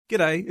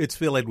G'day, it's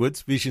Phil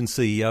Edwards, Vision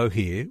CEO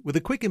here, with a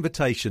quick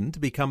invitation to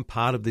become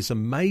part of this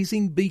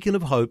amazing beacon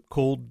of hope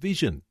called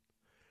Vision.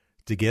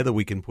 Together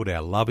we can put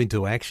our love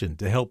into action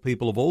to help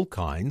people of all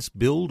kinds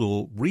build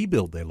or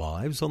rebuild their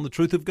lives on the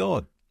truth of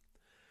God.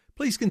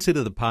 Please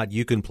consider the part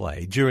you can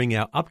play during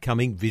our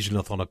upcoming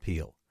Visionathon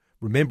appeal,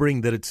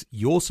 remembering that it's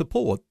your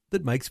support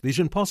that makes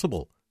Vision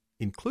possible,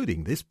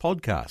 including this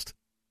podcast.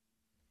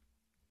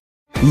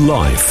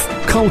 Life,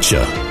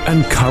 culture,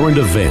 and current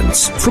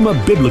events from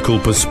a biblical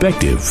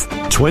perspective.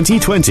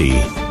 2020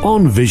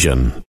 on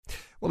Vision.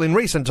 Well, in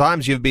recent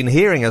times, you've been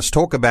hearing us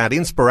talk about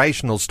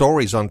inspirational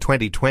stories on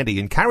 2020,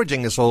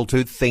 encouraging us all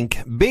to think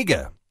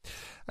bigger.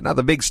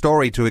 Another big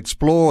story to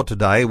explore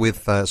today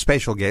with a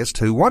special guest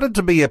who wanted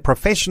to be a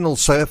professional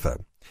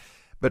surfer,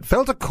 but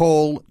felt a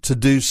call to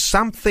do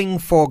something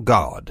for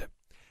God,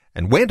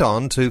 and went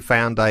on to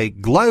found a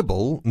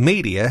global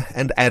media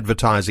and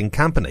advertising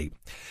company.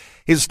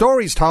 His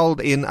story is told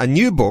in a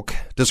new book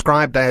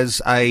described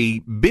as a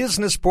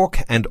business book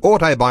and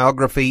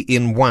autobiography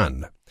in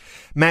one.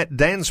 Matt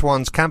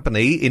Danswan's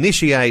company,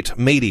 Initiate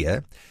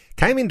Media,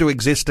 came into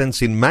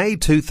existence in May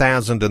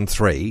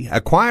 2003,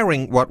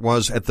 acquiring what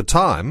was, at the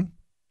time,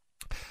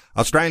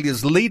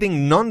 Australia's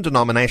leading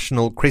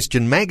non-denominational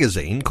Christian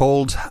magazine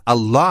called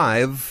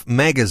Alive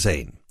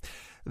Magazine.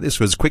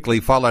 This was quickly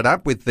followed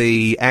up with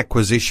the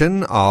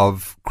acquisition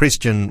of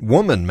Christian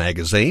Woman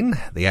magazine,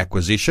 the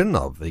acquisition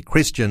of the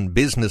Christian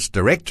Business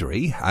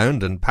Directory,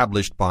 owned and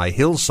published by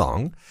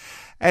Hillsong,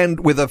 and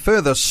with a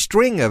further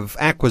string of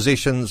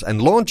acquisitions and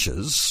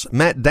launches,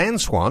 Matt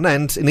Danswan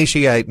and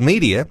Initiate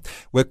Media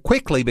were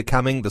quickly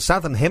becoming the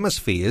Southern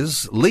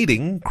Hemisphere's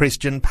leading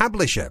Christian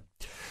publisher.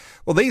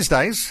 Well, these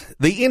days,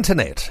 the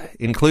internet,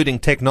 including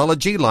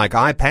technology like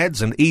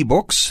iPads and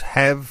ebooks,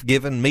 have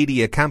given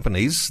media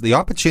companies the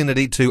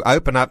opportunity to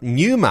open up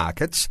new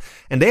markets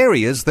and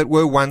areas that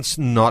were once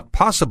not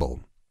possible.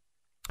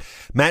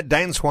 Matt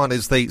Danswan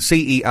is the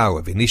CEO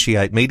of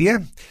Initiate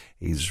Media.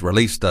 He's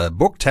released a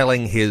book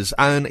telling his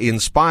own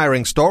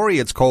inspiring story.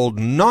 It's called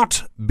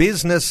Not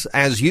Business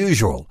as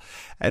Usual,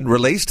 and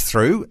released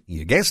through,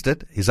 you guessed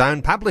it, his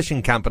own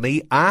publishing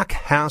company, Ark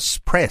House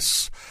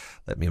Press.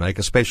 Let me make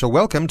a special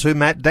welcome to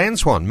Matt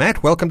Danswan.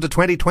 Matt, welcome to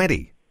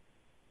 2020.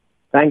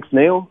 Thanks,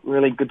 Neil.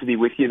 Really good to be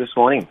with you this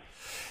morning.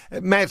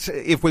 Matt,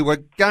 if we were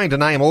going to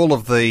name all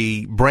of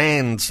the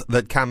brands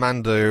that come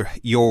under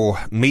your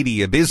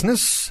media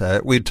business,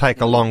 we'd take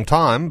a long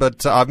time,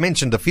 but I've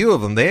mentioned a few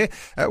of them there.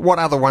 What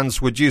other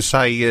ones would you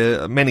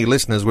say many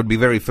listeners would be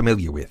very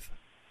familiar with?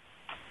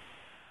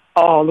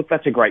 Oh, look,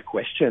 that's a great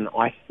question.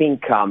 I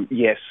think,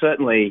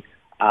 certainly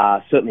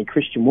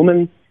Christian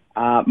Woman.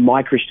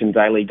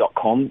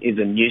 MyChristianDaily.com is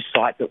a news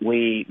site that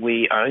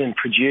we own and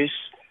produce.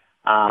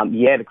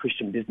 The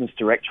Christian Business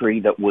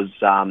Directory that was,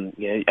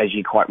 as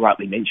you quite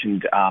rightly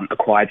mentioned,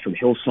 acquired from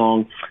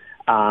Hillsong.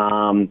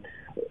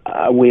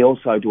 We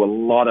also do a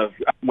lot of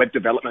web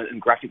development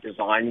and graphic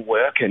design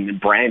work and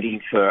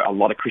branding for a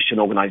lot of Christian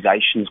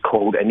organisations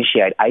called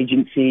Initiate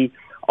Agency.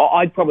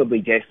 I'd probably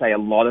dare say a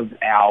lot of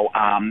our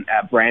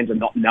brands are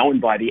not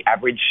known by the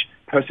average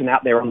person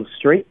out there on the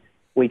street.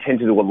 We tend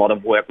to do a lot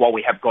of work. While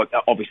we have got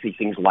obviously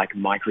things like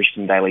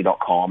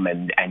MyChristianDaily.com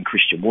and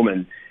Christian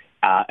Woman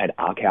at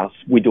Ark House,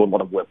 we do a lot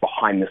of work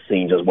behind the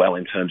scenes as well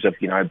in terms of,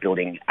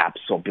 building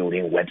apps or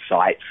building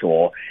websites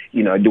or,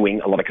 doing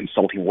a lot of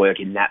consulting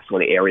work in that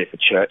sort of area for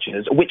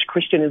churches. Which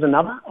Christian is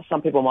another.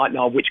 Some people might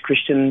know of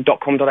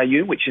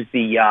whichchristian.com.au, which is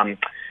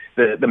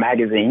the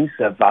magazines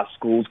of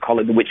schools,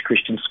 college, the Which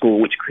Christian School,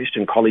 Which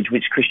Christian College,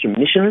 Which Christian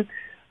Mission.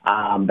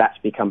 That's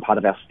become part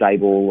of our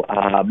stable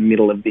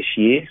middle of this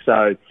year.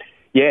 So,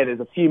 yeah, there's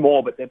a few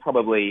more, but they're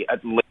probably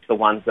at least the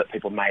ones that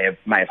people may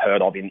have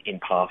heard of in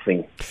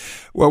passing.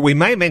 Well, we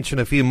may mention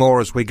a few more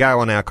as we go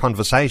on our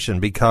conversation,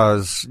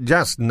 because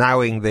just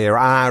knowing there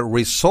are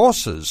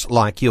resources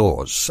like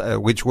yours,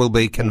 which will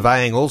be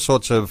conveying all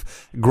sorts of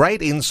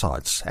great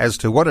insights as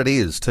to what it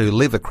is to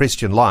live a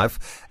Christian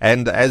life.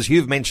 And as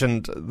you've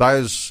mentioned,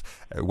 those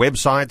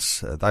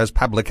websites, those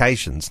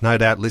publications, no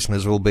doubt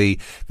listeners will be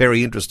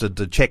very interested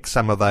to check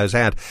some of those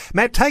out.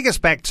 Matt, take us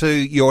back to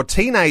your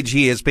teenage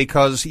years,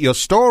 because your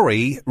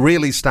story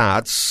really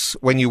starts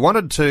when you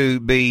wanted to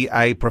be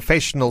a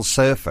professional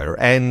surfer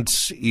and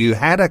you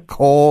had a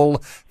call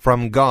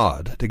from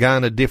God to go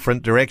in a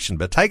different direction.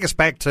 But take us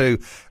back to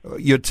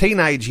your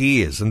teenage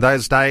years and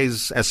those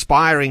days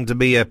aspiring to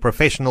be a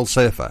professional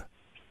surfer.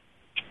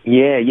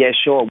 Yeah,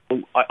 sure.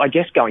 Well, I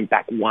guess going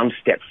back one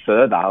step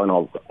further, and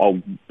I'll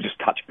just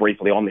touch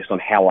briefly on this, on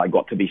how I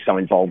got to be so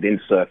involved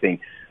in surfing.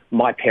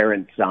 My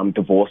parents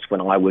divorced when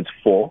I was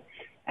 4,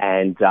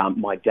 and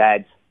my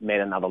dad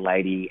met another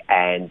lady,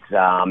 and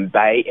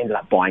they ended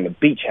up buying a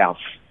beach house,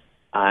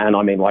 and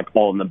I mean like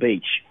on the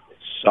beach.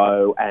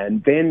 So,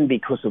 and then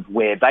because of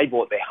where they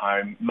bought their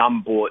home,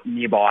 Mum bought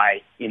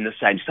nearby in the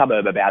same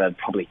suburb, about a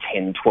probably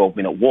 10,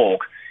 12-minute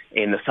walk,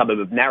 in the suburb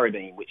of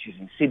Narrabeen, which is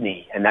in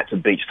Sydney, and that's a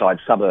beachside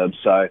suburb.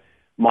 So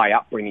my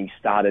upbringing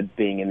started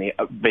being in the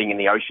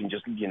ocean,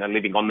 just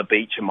living on the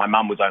beach, and my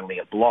mum was only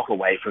a block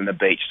away from the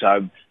beach.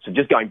 So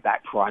just going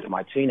back prior to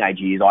my teenage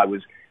years, I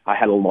was I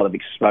had a lot of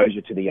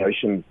exposure to the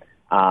ocean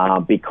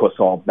because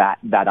of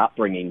that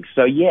upbringing.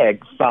 So yeah,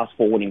 fast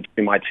forwarding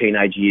through my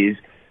teenage years,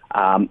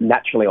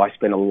 naturally I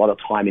spent a lot of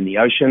time in the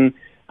ocean.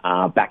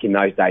 Back in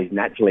those days,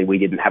 naturally, we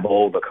didn't have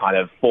all the kind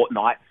of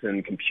Fortnites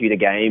and computer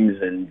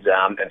games and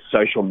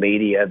social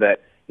media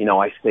that,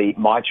 I see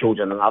my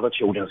children and other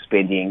children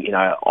spending,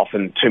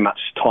 often too much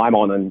time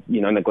on and,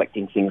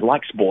 neglecting things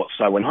like sports.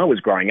 So when I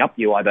was growing up,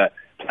 you either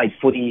played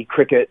footy,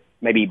 cricket,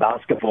 maybe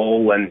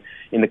basketball, and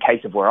in the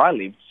case of where I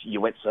lived, you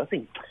went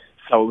surfing.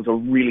 So it was a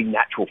really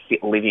natural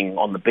fit living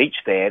on the beach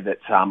there that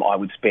I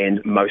would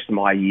spend most of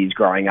my years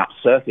growing up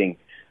surfing.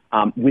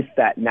 With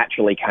that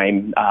naturally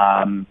came,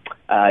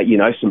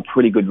 some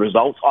pretty good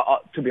results.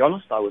 To be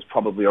honest, I was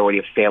probably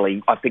already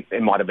I think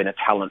there might have been a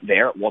talent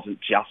there. It wasn't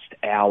just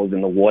hours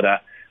in the water.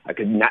 I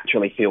could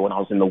naturally feel when I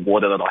was in the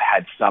water that I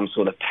had some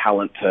sort of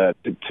talent to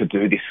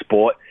do this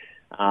sport.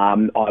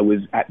 I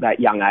was at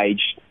that young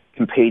age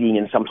competing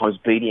and sometimes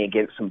beating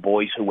against some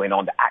boys who went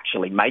on to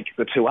actually make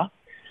the tour.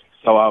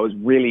 So I was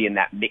really in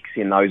that mix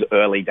in those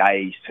early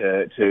days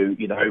to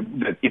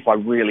if I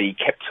really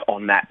kept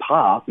on that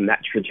path and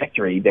that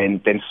trajectory,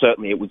 then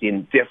certainly it was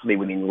definitely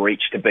within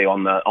reach to be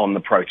on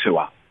the pro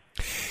tour.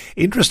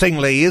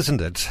 Interestingly,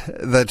 isn't it,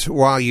 that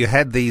while you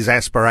had these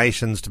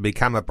aspirations to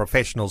become a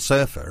professional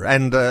surfer,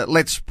 and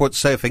let's put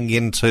surfing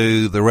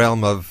into the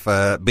realm of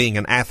being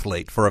an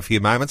athlete for a few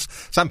moments.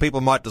 Some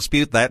people might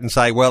dispute that and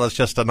say, well, it's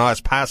just a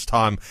nice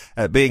pastime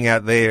being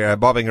out there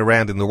bobbing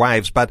around in the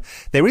waves. But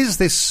there is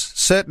this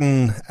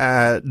certain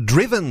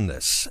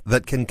drivenness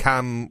that can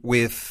come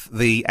with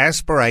the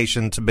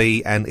aspiration to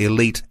be an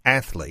elite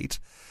athlete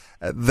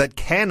that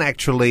can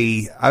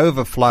actually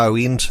overflow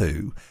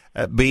into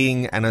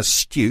being an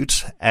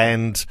astute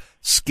and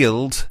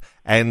skilled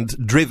and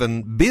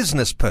driven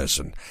business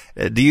person.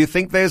 Do you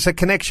think there's a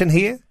connection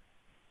here?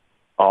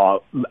 I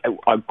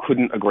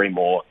couldn't agree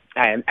more.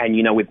 And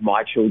with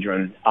my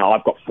children,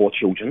 I've got 4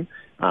 children.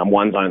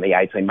 One's only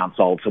 18 months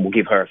old, so we'll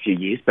give her a few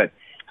years. But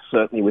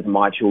certainly with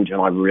my children,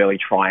 I really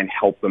try and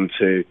help them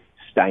to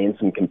stay in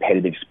some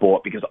competitive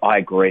sport, because I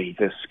agree,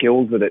 the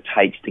skills that it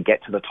takes to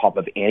get to the top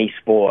of any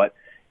sport,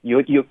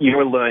 you're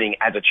learning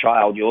as a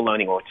child,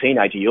 or a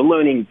teenager, you're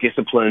learning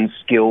discipline,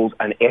 skills,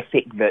 and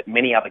ethic that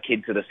many other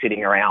kids that are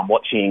sitting around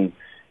watching,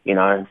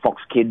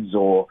 Fox Kids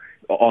or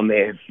on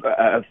their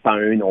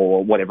phone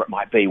or whatever it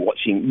might be,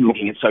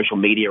 looking at social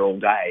media all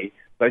day,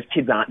 those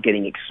kids aren't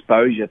getting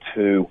exposure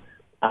to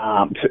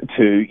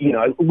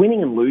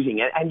winning and losing.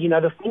 And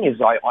the thing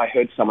is, I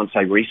heard someone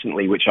say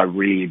recently, which I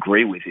really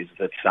agree with, is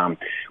that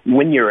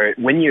when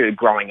you're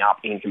growing up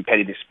in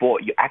competitive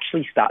sport, you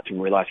actually start to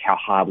realize how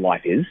hard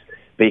life is,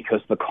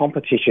 because the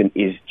competition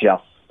is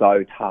just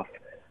so tough.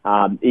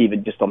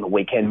 Even just on the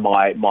weekend,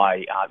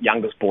 my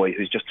youngest boy,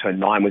 who's just turned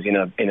 9, was in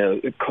a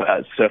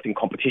surfing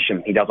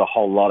competition. He does a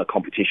whole lot of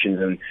competitions,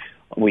 and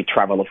we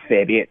travel a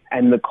fair bit.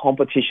 And the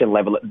competition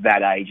level at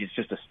that age is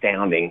just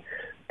astounding.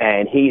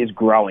 And he is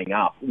growing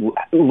up,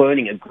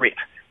 learning a grit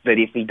that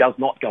if he does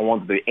not go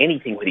on to do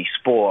anything with his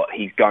sport,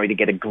 he's going to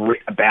get a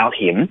grit about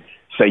him.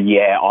 So,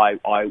 yeah,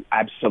 I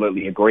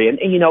absolutely agree. And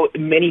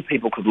many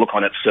people could look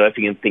on at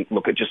surfing and think,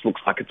 look, it just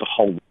looks like it's a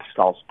whole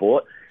lifestyle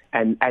sport.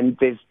 And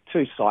there's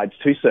 2 sides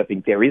to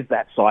surfing. There is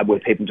that side where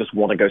people just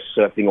want to go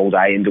surfing all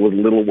day and do as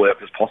little work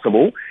as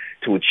possible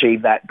to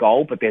achieve that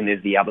goal. But then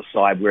there's the other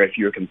side where if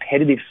you're a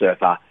competitive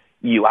surfer,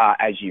 you are,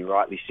 as you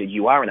rightly said,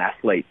 you are an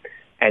athlete.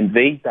 And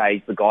these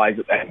days, the guys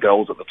and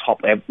girls at the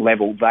top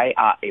level, they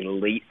are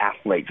elite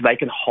athletes. They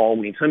can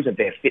hold, in terms of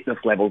their fitness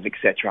levels,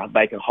 etc.,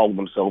 they can hold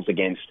themselves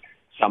against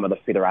some of the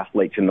fitter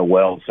athletes in the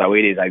world. So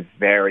it is a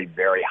very,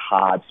 very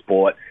hard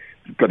sport.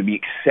 You've got to be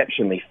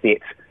exceptionally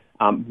fit,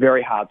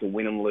 very hard to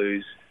win and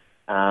lose.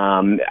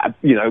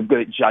 Got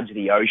to judge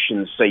the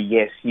ocean. So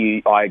yes,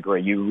 I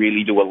agree. You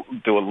really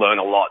do learn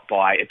a lot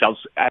by it. Does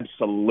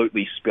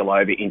absolutely spill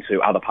over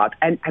into other parts.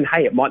 And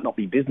hey, it might not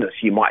be business.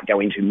 You might go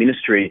into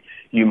ministry.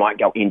 You might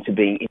go into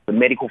being in the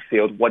medical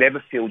field.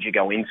 Whatever field you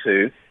go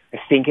into, I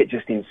think it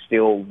just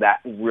instills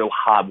that real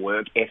hard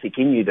work ethic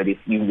in you that if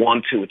you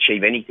want to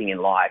achieve anything in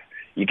life,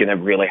 you're going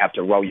to really have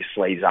to roll your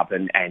sleeves up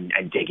and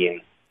dig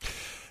in.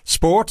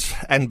 Sport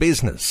and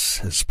business,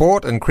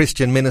 sport and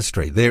Christian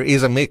ministry. There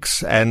is a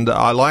mix, and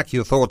I like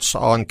your thoughts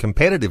on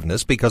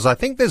competitiveness, because I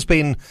think there's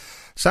been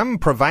some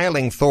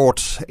prevailing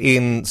thought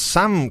in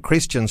some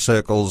Christian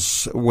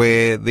circles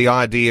where the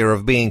idea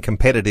of being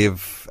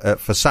competitive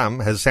for some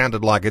has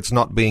sounded like it's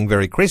not being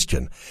very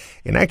Christian.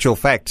 In actual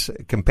fact,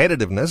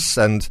 competitiveness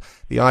and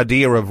the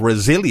idea of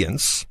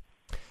resilience,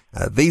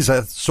 these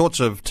are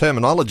sorts of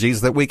terminologies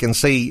that we can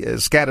see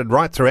scattered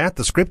right throughout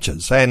the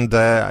scriptures. And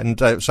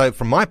so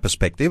from my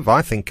perspective,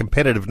 I think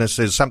competitiveness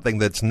is something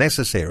that's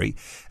necessary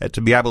to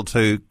be able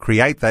to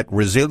create that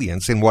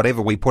resilience in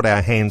whatever we put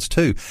our hands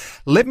to.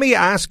 Let me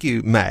ask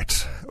you,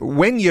 Matt,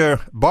 when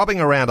you're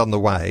bobbing around on the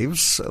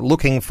waves,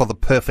 looking for the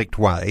perfect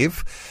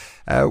wave,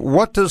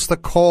 what does the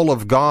call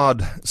of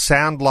God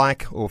sound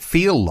like or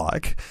feel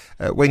like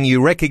when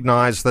you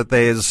recognize that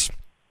there's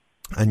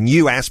a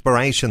new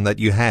aspiration that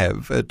you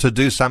have to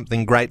do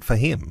something great for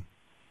Him?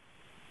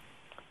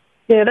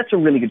 Yeah, that's a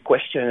really good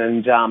question,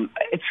 and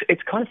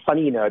it's kind of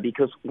funny,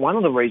 because one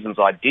of the reasons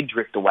I did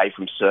drift away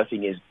from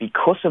surfing is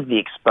because of the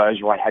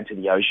exposure I had to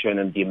the ocean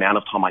and the amount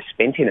of time I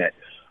spent in it.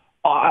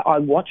 I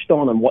watched a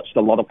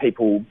lot of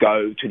people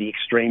go to the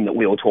extreme that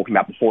we were talking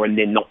about before and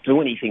then not do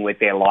anything with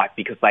their life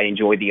because they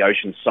enjoyed the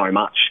ocean so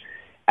much.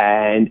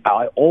 And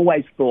I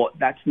always thought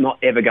that's not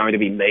ever going to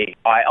be me.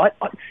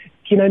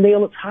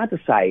 Neil, it's hard to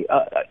say.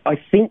 I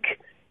think,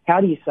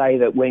 how do you say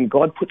that when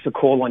God puts a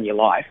call on your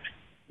life,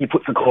 He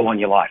puts a call on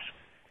your life?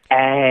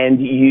 And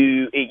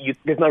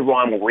there's no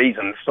rhyme or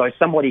reason. So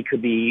somebody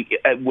could be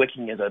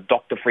working as a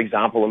doctor, for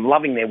example, and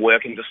loving their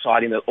work and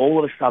deciding that all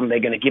of a sudden they're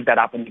going to give that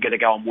up and they're going to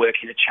go and work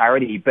in a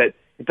charity. But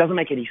it doesn't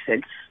make any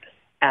sense.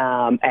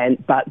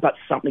 But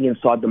something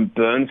inside them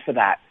burns for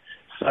that.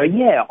 So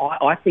yeah,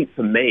 I think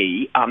for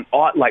me,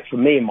 for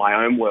me in my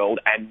own world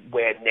and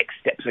where next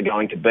steps are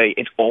going to be,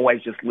 it's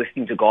always just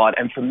listening to God.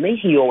 And for me,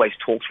 He always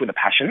talks with a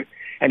passion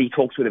and He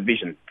talks with a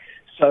vision.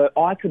 So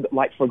I could,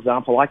 for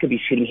example, I could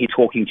be sitting here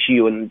talking to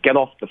you and get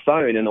off the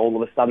phone and all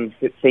of a sudden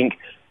think,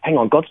 hang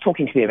on, God's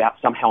talking to me about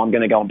somehow I'm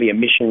going to go and be a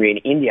missionary in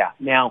India.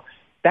 Now,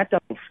 that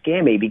doesn't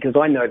scare me because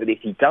I know that if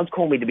He does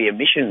call me to be a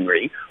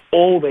missionary,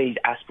 all these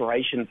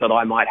aspirations that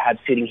I might have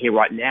sitting here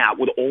right now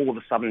would all of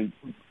a sudden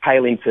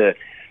pale into,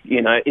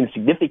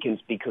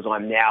 insignificance because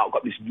I'm now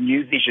got this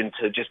new vision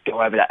to just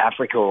go over to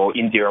Africa or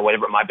India or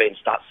whatever it might be and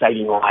start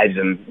saving lives,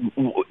 and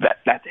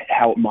that's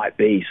how it might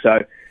be. So,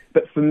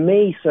 but for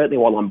me, certainly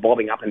while I'm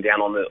bobbing up and down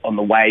on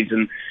the waves,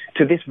 and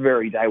to this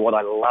very day, what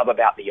I love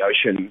about the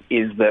ocean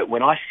is that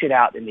when I sit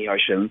out in the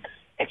ocean,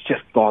 it's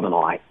just God and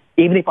I.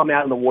 Even if I'm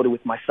out in the water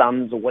with my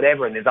sons or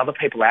whatever, and there's other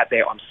people out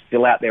there, I'm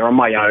still out there on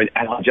my own,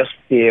 and I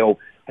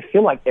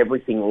feel like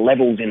everything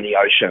levels in the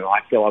ocean. I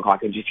feel like I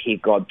can just hear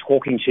God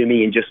talking to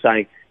me and just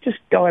saying, just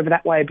go over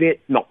that way a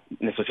bit. Not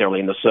necessarily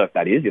in the surf,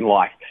 that is, in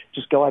life.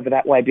 Just go over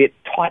that way a bit,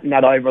 tighten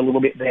that over a little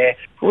bit there,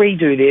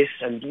 redo this.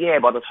 And yeah,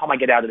 by the time I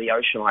get out of the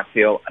ocean, I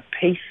feel at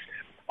peace.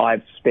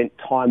 I've spent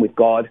time with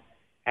God.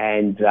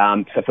 And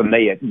so for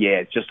me,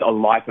 just a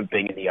life of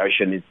being in the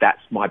ocean,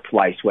 that's my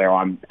place where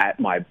I'm at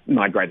my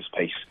greatest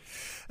peace.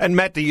 And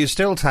Matt, do you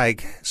still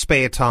take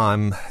spare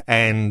time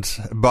and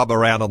bob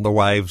around on the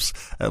waves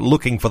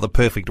looking for the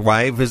perfect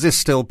wave? Is this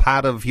still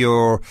part of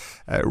your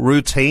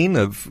routine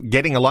of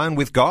getting alone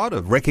with God,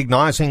 of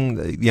recognising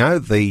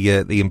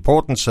the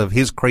importance of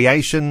His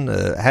creation,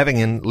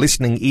 having a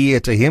listening ear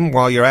to Him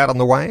while you're out on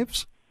the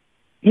waves?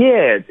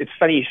 Yeah, it's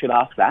funny you should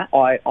ask that.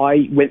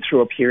 I went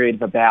through a period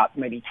of about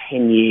maybe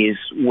 10 years,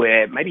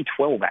 maybe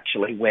 12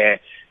 actually, where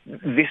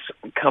this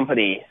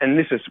company, and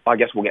this is, I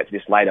guess we'll get to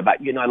this later, but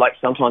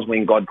sometimes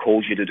when God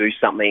calls you to do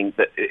something,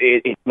 that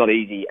it's not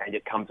easy and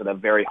it comes at a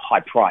very high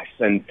price.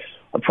 And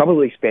I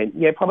probably spent,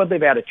 probably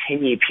about a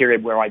 10-year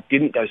period where I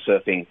didn't go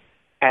surfing.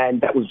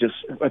 And that was just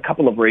a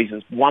couple of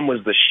reasons. One was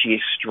the sheer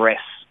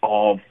stress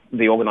of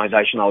the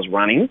organisation I was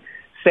running.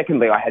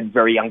 Secondly, I had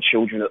very young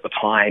children at the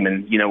time,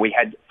 and, we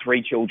had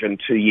 3 children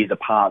 2 years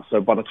apart. So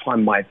by the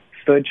time my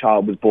third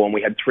child was born,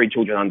 we had 3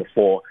 children under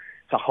 4.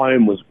 So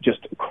home was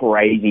just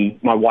crazy.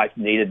 My wife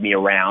needed me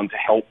around to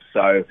help.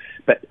 So,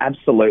 but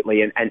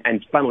absolutely,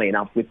 and funnily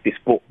enough, with this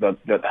book that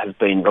has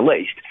been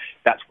released,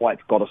 that's why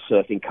it's got a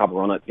surfing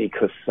cover on it,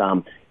 because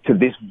to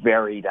this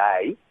very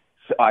day,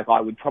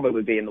 I would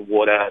probably be in the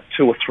water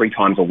 2 or 3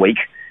 times a week.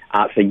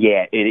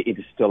 It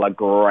is still a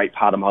great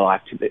part of my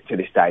life to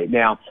this day.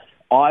 Now,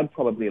 I'm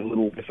probably a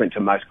little different to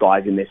most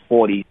guys in their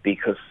 40s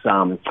because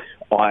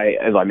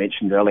as I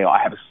mentioned earlier,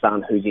 I have a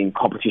son who's in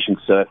competition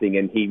surfing,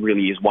 and he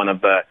really is one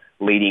of the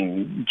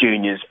leading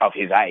juniors of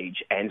his age.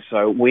 And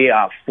so we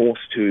are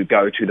forced to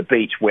go to the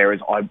beach, whereas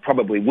I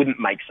probably wouldn't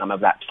make some of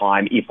that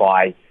time if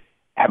I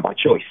had my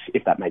choice,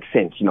 if that makes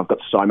sense. I've got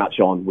so much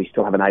on. We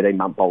still have an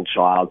 18-month-old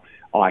child.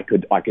 I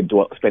could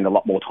spend a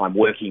lot more time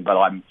working, but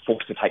I'm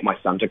forced to take my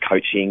son to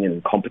coaching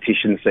and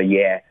competition. So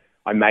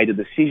I made a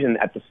decision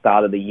at the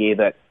start of the year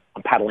that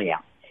I'm paddling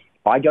out.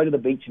 If I go to the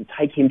beach and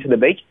take him to the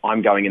beach,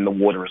 I'm going in the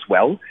water as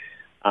well.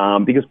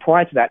 Because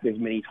prior to that, there's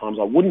many times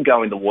I wouldn't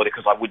go in the water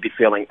because I would be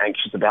feeling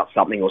anxious about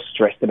something or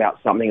stressed about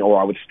something, or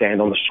I would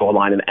stand on the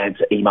shoreline and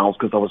answer emails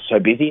because I was so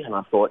busy. And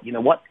I thought, you know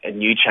what, a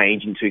new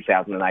change in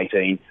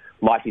 2018.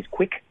 Life is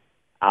quick.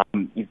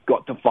 You've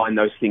got to find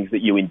those things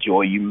that you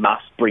enjoy. You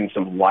must bring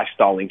some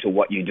lifestyle into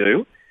what you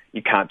do.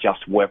 You can't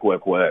just work.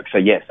 So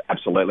yes,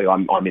 absolutely,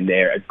 I'm in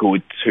there a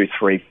good 2,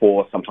 3,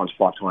 4, sometimes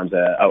 5 times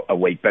a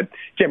week, but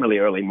generally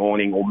early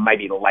morning or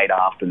maybe the late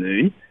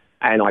afternoon.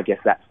 And I guess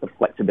that's the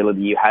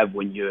flexibility you have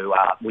when you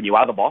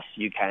are the boss.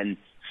 You can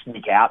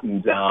sneak out,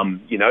 and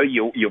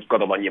you've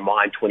got it on your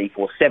mind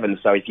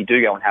 24/7. So if you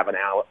do go and have an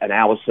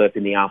hour surf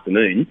in the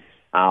afternoon,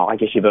 I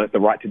guess you've earned the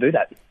right to do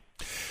that.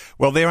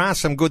 Well, there are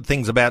some good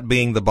things about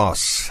being the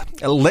boss.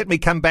 Let me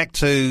come back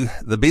to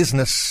the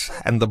business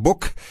and the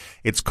book.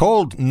 It's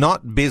called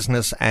Not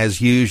Business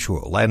as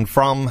Usual. And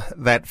from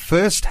that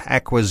first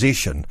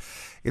acquisition,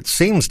 It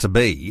seems to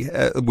be,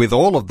 with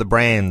all of the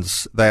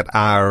brands that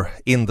are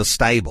in the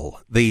stable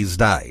these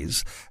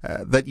days,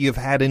 that you've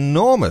had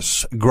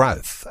enormous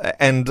growth.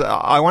 And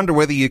I wonder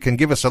whether you can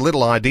give us a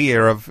little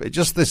idea of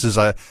just this is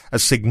a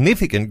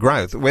significant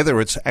growth,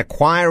 whether it's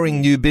acquiring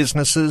new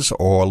businesses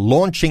or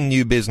launching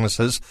new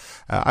businesses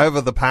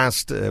over the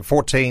past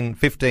 14,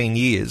 15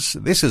 years.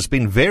 This has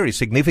been very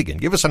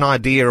significant. Give us an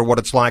idea of what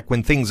it's like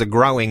when things are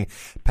growing,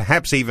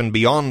 perhaps even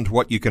beyond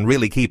what you can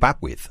really keep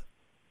up with.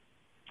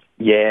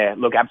 Yeah,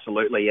 look,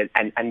 absolutely.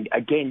 And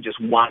again, just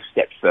one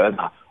step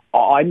further,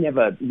 I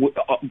never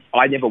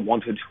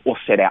wanted or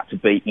set out to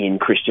be in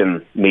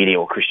Christian media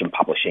or Christian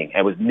publishing.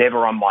 It was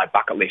never on my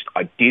bucket list.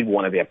 I did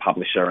want to be a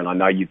publisher, and I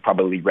know you've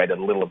probably read a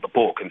little of the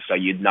book, and so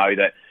you'd know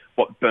that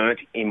what burnt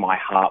in my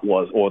heart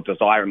was, or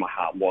desire in my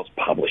heart was,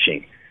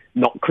 publishing.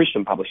 Not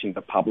Christian publishing,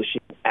 but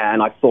publishing.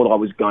 And I thought I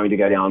was going to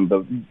go down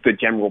the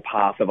general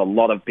path of a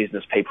lot of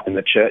business people in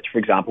the church, for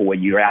example, where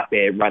you're out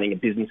there running a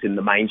business in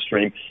the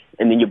mainstream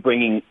and then you're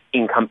bringing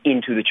income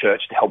into the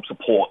church to help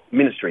support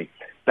ministry.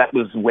 That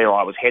was where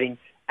I was heading,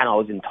 and I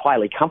was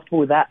entirely comfortable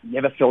with that.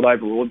 Never felt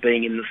overawed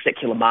being in the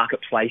secular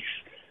marketplace.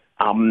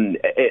 And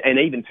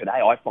even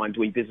today, I find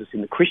doing business in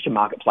the Christian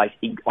marketplace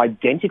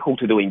identical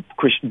to doing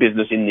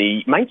business in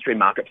the mainstream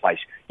marketplace.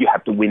 You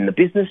have to win the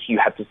business. You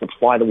have to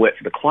supply the work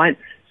for the client.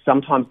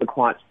 Sometimes the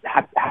client's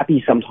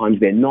happy, sometimes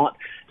they're not.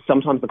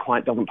 Sometimes the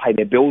client doesn't pay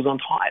their bills on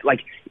time. Like,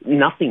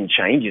 nothing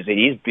changes. It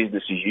is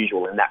business as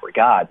usual in that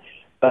regard.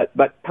 But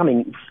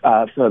coming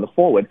further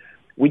forward,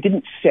 we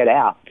didn't set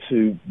out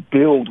to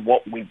build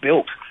what we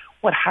built.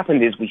 What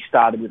happened is we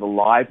started with a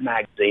Live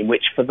magazine,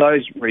 which for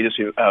those readers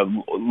who,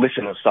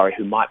 listeners,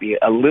 who might be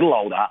a little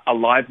older, a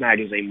Live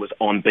magazine was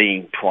on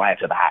being prior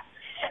to that.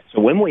 So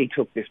when we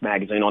took this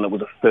magazine on, it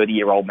was a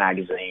 30-year-old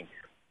magazine.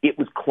 It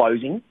was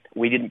closing.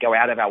 We didn't go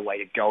out of our way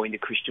to go into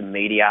Christian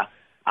media.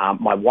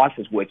 My wife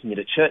was working at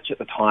a church at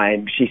the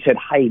time. She said,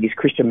 hey, this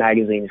Christian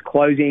magazine is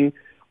closing.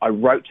 I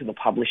wrote to the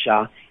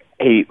publisher.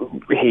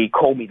 He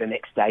called me the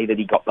next day that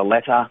he got the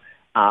letter.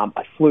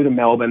 I flew to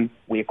Melbourne.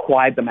 We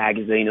acquired the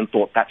magazine and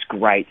thought, that's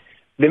great.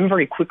 Then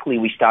very quickly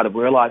we started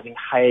realising,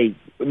 hey,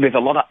 there's a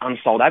lot of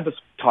unsold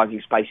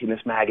advertising space in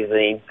this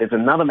magazine. There's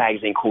another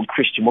magazine called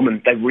Christian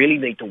Woman. They really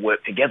need to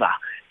work together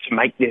to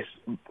make this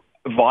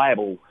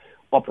viable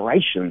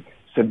operation.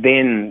 So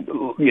then,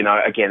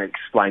 again,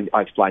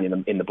 I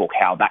explained in the book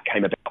how that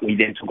came about. We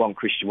then took on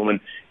Christian Woman.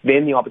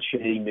 Then the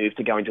opportunity moved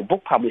to go into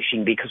book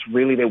publishing because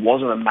really there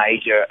wasn't a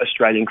major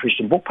Australian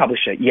Christian book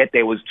publisher, yet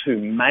there was two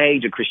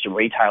major Christian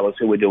retailers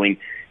who were doing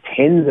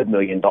tens of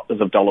millions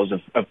of dollars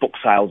of book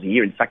sales a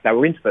year. In fact, they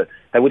would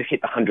have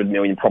hit the 100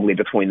 million probably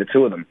between the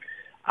two of them.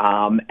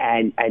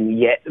 And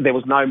yet there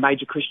was no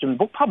major Christian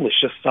book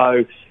publisher.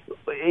 So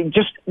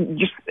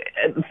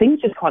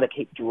things just kind of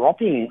keep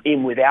dropping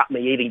in without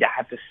me even to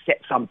have to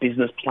set some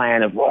business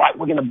plan of, right,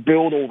 we're going to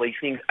build all these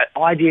things.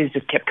 Ideas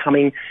just kept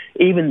coming.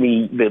 Even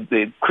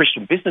the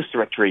Christian Business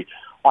Directory,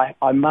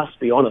 I must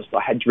be honest,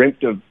 I had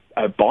dreamt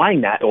of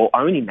buying that or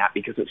owning that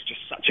because it's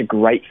just such a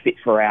great fit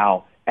for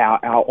our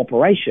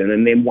operation.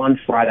 And then one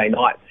Friday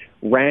night,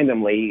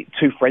 randomly,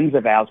 two friends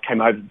of ours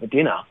came over for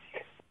dinner.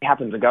 We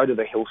happened to go to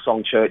the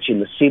Hillsong Church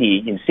in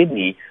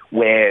Sydney,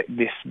 where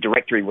this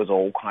directory was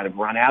all kind of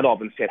run out of,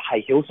 and said,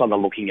 hey, Hillsong are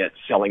looking at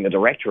selling the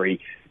directory,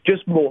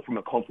 just more from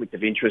a conflict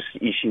of interest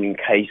issue in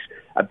case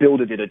a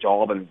builder did a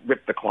job and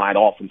ripped the client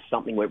off and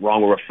something went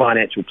wrong, or a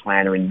financial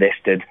planner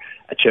invested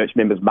a church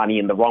member's money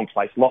in the wrong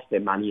place, lost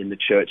their money, and the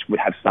church would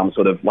have some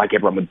sort of, like,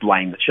 everyone would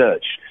blame the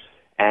church.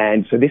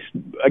 And so this,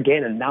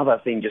 again, another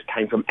thing just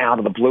came from out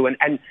of the blue. And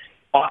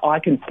I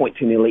can point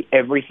to nearly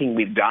everything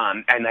we've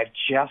done, and they've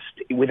just,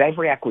 with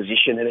every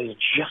acquisition, it has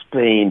just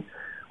been,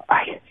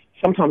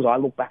 sometimes I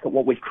look back at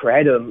what we've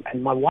created,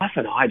 and my wife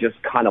and I just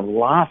kind of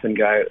laugh and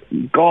go,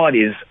 God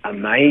is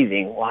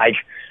amazing. Like,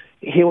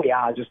 here we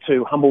are, just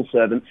two humble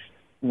servants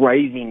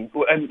raising,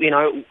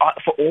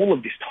 for all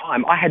of this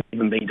time, I hadn't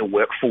even been to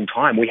work full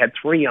time. We had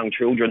 3 young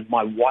children.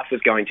 My wife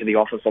was going to the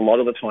office a lot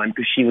of the time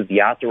because she was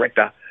the art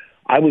director.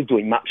 I was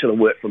doing much of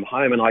the work from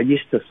home, and I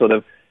used to sort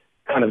of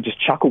kind of just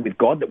chuckle with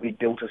God that we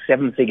built a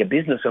 7-figure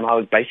business and I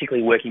was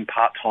basically working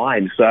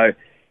part-time. So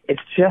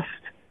it's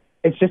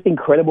just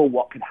incredible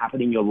what can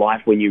happen in your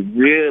life when you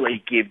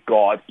really give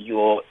God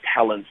your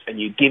talents and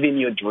you give him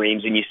your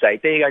dreams and you say,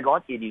 there you go,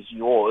 God, it is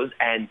yours,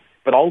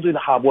 but I'll do the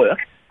hard work.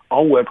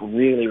 I'll work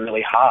really,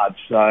 really hard.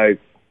 So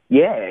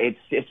yeah,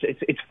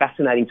 it's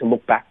fascinating to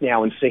look back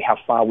now and see how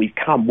far we've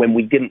come when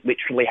we didn't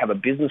literally have a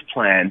business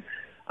plan.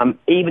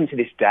 Even to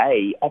this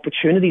day,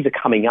 opportunities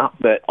are coming up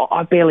that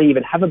I barely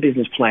even have a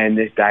business plan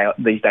these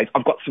days.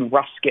 I've got some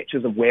rough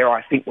sketches of where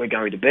I think we're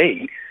going to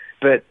be,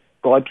 but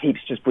God keeps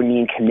just bringing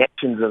in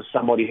connections of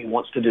somebody who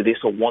wants to do this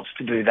or wants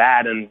to do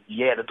that, and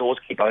yeah, the doors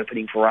keep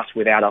opening for us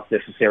without us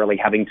necessarily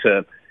having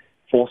to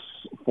force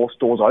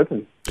doors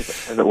open,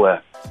 as it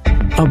were.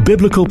 A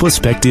biblical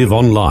perspective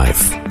on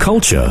life,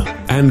 culture,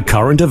 and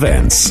current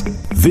events.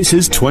 This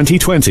is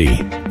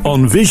 2020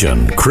 on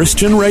Vision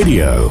Christian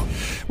Radio.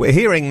 We're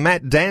hearing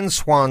Matt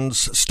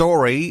Danswan's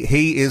story.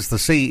 He is the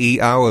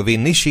CEO of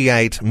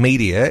Initiate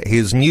Media.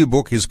 His new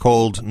book is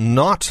called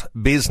Not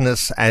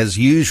Business as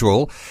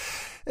Usual.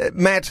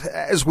 Matt,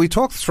 as we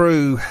talk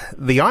through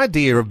the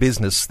idea of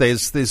business,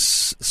 there's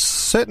this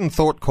certain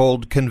thought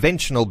called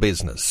conventional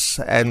business,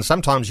 and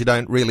sometimes you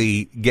don't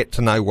really get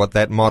to know what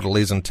that model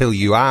is until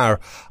you are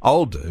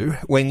older.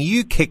 When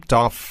you kicked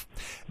off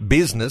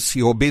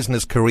your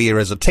business career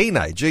as a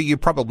teenager, you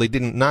probably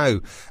didn't know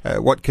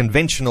what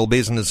conventional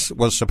business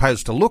was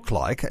supposed to look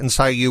like, and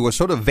so you were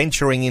sort of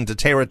venturing into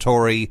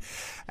territory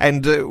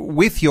and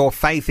with your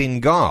faith in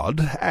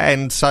God,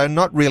 and so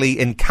not really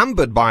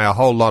encumbered by a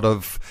whole lot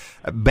of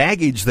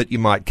baggage that you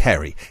might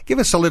carry. Give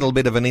us a little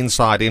bit of an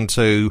insight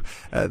into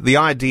the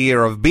idea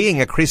of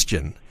being a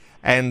Christian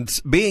and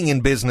being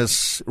in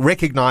business,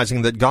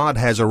 recognizing that God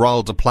has a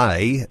role to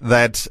play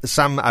that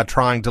some are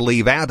trying to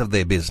leave out of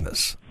their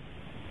business.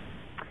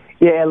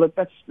 Yeah, look,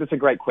 that's a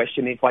great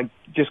question. If I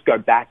just go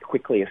back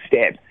quickly a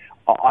step,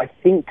 I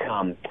think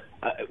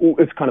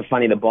it's kind of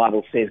funny. The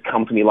Bible says,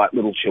 "Come to me like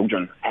little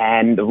children,"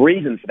 and the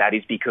reason for that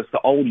is because the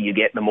older you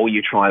get, the more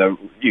you try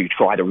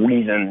to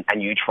reason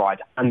and you try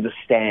to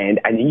understand,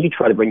 and then you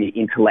try to bring your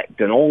intellect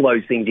and all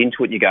those things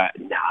into it. You go,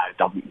 "No, it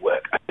doesn't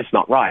work. It's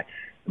not right."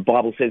 The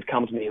Bible says,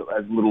 "Come to me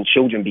as little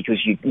children,"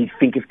 because you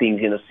think of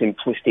things in a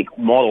simplistic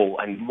model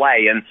and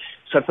way. And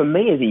so, for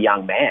me as a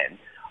young man,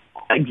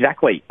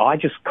 exactly, I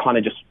just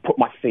put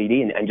my feet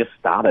in and just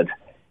started.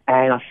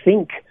 And I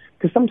think,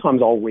 because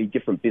sometimes I'll read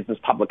different business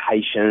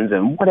publications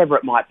and whatever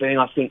it might be, and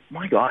I think,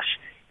 my gosh,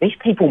 these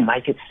people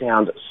make it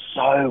sound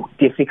so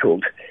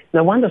difficult.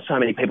 No wonder so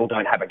many people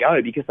don't have a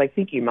go, because they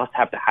think you must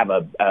have to have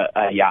an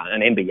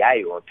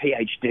MBA or a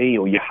PhD,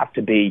 or you have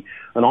to be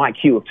an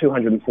IQ of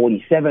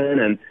 247.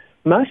 And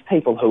most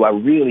people who are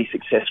really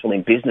successful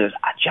in business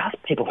are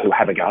just people who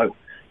have a go.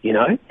 You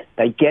know,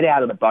 they get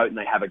out of the boat and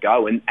they have a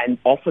go. And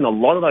often a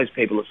lot of those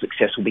people are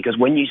successful because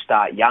when you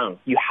start young,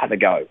 you have a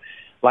go.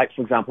 Like,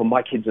 for example,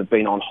 my kids have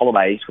been on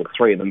holidays, for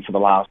 3 of them, for the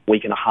last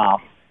week and a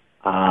half,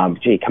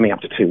 coming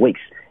up to 2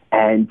 weeks.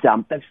 And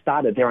they've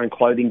started their own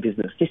clothing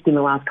business just in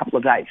the last couple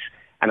of days.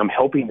 And I'm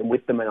helping them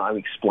with them, and I'm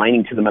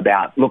explaining to them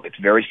about, look, it's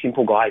very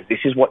simple, guys.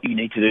 This is what you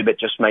need to do, but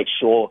just make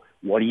sure,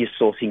 what are you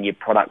sourcing your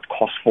product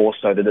cost for,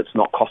 so that it's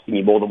not costing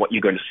you more than what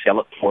you're going to sell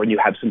it for and you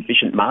have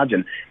sufficient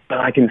margin.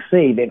 But I can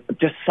see they're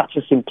just such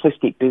a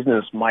simplistic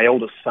business. My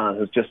eldest son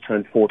has just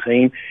turned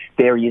 14.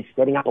 There he is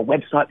setting up a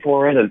website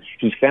for it, and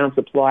he's found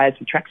suppliers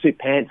for tracksuit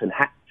pants and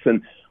hats,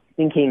 and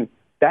thinking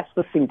that's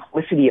the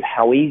simplicity of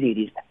how easy it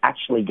is to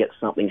actually get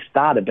something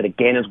started. But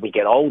again, as we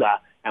get older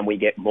and we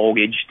get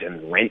mortgaged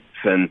and rents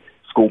and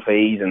school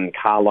fees and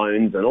car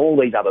loans and all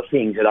these other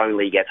things, it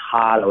only gets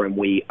harder and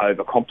we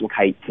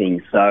overcomplicate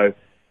things. So,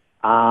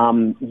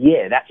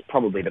 that's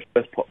probably the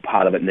first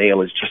part of it,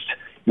 Neil, is just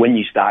when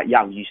you start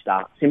young, you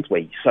start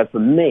simply. So for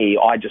me,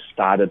 I just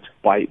started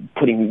by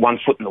putting one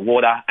foot in the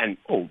water and,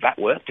 that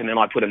worked. And then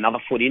I put another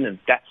foot in and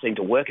that seemed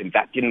to work and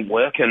that didn't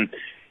work. And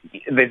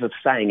there's a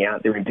saying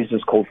out there in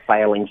business called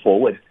failing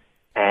forward.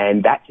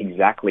 And that's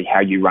exactly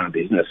how you run a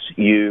business.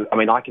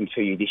 I can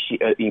tell you this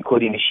year,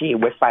 including this year,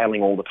 we're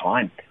failing all the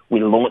time. We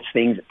launch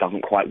things, it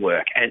doesn't quite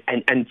work.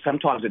 And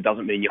sometimes it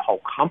doesn't mean your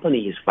whole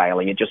company is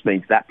failing. It just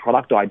means that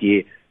product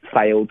idea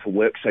failed to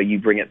work, so you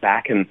bring it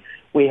back. And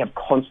we have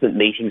constant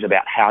meetings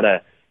about how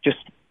to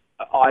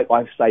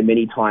I say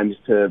many times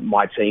to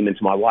my team and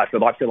to my wife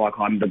that I feel like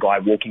I'm the guy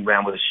walking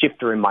around with a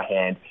shifter in my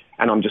hand,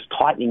 and I'm just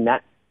tightening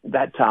that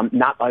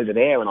nut over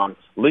there, and I'm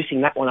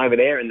loosening that one over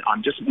there, and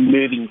I'm just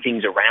moving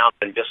things around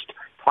and just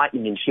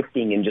tightening and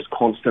shifting and just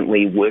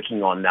constantly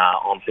working on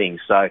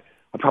things. So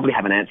I probably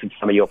haven't answered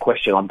some of your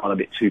question. I've gone a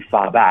bit too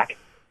far back.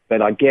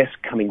 But I guess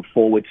coming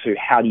forward to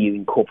how do you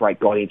incorporate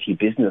God into your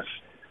business?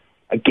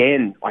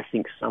 Again, I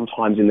think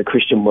sometimes in the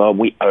Christian world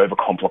we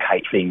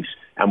overcomplicate things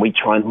and we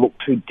try and look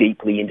too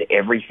deeply into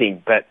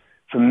everything. But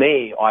for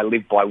me, I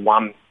live by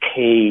one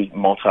key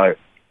motto,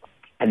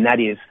 and that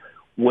is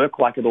work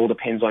like it all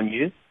depends on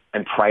you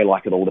and pray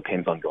like it all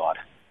depends on God.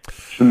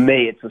 For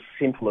me, it's as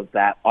simple as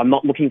that. I'm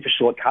not looking for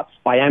shortcuts.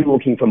 I am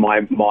looking for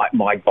my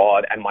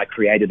God and my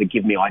Creator to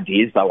give me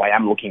ideas, though. I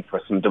am looking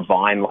for some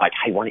divine, like,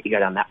 hey, why don't you go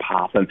down that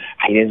path? And,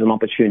 hey, there's an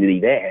opportunity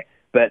there.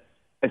 But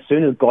as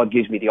soon as God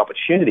gives me the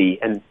opportunity,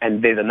 and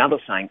there's another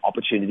saying,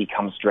 opportunity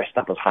comes dressed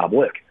up as hard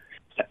work.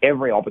 So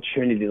every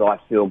opportunity that I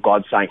feel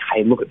God saying,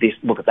 hey, look at this,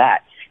 look at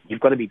that, you've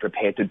got to be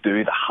prepared to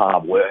do the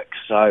hard work.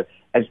 So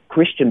as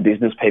Christian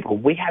business people,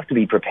 we have to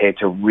be prepared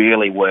to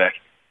really work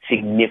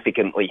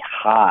significantly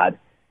hard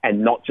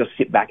and not just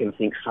sit back and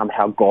think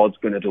somehow God's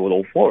going to do it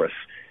all for us.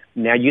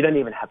 Now, you don't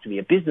even have to be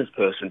a business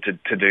person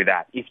to do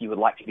that. If you would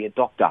like to be a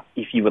doctor,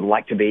 if you would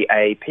like to be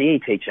a PE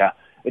teacher,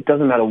 it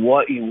doesn't matter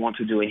what you want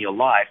to do in your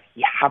life,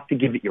 you have to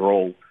give it your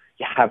all.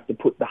 You have to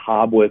put the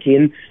hard work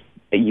in.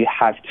 You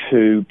have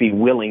to be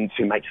willing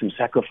to make some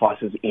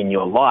sacrifices in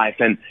your life.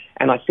 And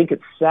I think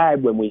it's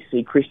sad when we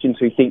see Christians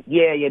who think,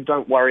 yeah,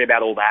 don't worry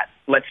about all that.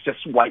 Let's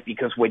just wait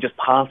because we're just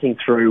passing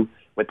through.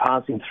 We're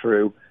passing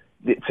through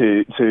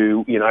to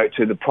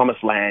the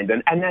promised land.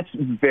 And that's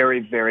very,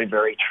 very,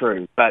 very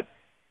true. But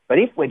But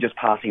if we're just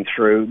passing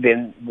through,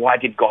 then why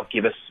have we got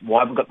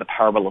the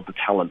parable of the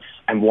talents,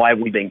 and why have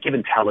we been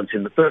given talents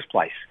in the first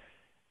place?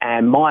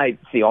 And my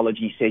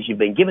theology says you've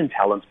been given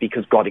talents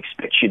because God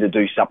expects you to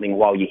do something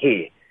while you're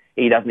here.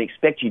 He doesn't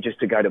expect you just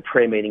to go to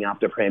prayer meeting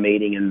after prayer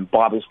meeting and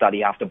Bible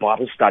study after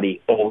Bible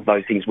study, all of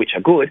those things which are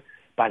good,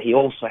 but he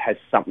also has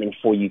something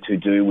for you to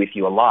do with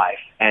your life.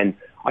 And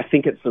I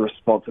think it's the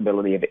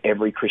responsibility of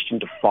every Christian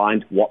to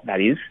find what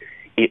that is.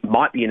 It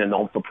might be in a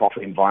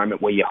non-for-profit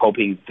environment where you're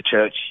helping the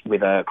church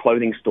with a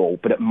clothing store,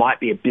 but it might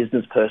be a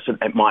business person,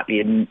 it might be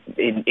in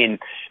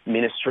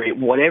ministry.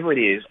 Whatever it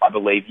is, I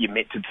believe you're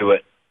meant to do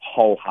it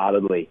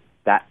wholeheartedly.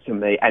 That to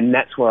me, and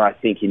that's where I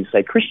think in,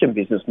 say, Christian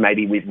business,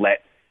 maybe we've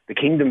let the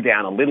kingdom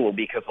down a little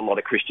because a lot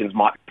of Christians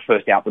might be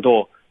first out the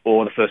door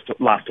or the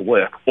last to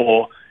work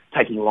or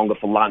taking longer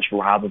for lunch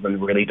rather than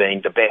really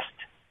being the best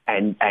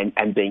and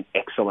being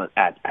excellent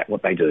at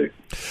what they do.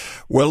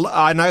 Well,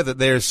 I know that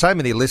there are so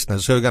many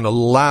listeners who are going to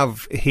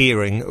love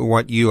hearing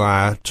what you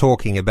are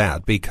talking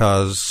about,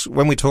 because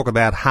when we talk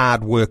about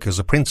hard work as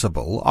a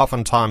principle,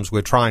 oftentimes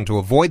we're trying to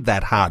avoid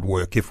that hard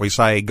work. If we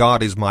say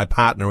God is my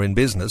partner in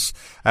business,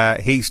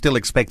 he still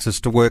expects us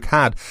to work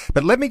hard.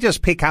 But let me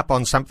just pick up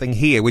on something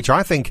here, which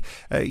I think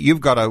you've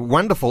got a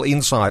wonderful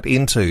insight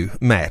into,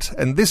 Matt.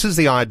 And this is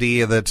the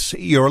idea that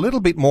you're a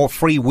little bit more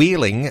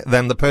freewheeling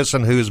than the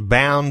person who's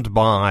bound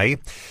by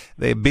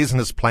their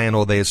business plan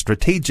or their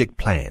strategic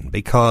plan,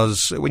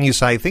 because when you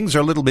say things are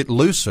a little bit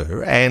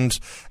looser and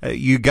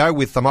you go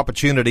with some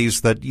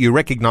opportunities that you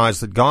recognize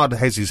that God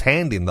has his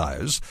hand in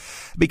those,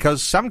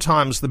 because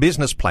sometimes the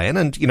business plan,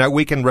 and, you know,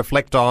 we can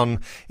reflect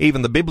on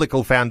even the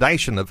biblical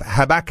foundation of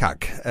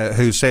Habakkuk,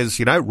 who says,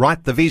 you know,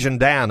 write the vision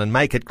down and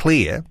make it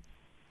clear.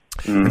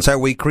 And so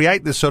we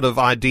create this sort of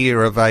idea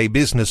of a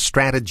business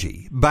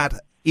strategy. But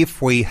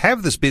if we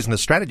have this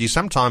business strategy,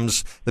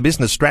 sometimes the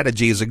business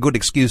strategy is a good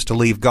excuse to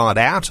leave God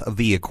out of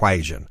the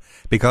equation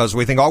because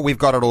we think, oh, we've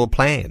got it all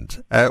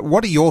planned.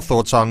 What are your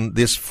thoughts on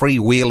this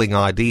freewheeling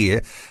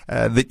idea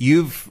that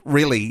you've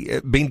really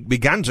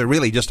begun to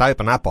really just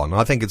open up on?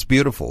 I think it's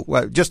beautiful.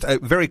 Well, just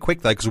very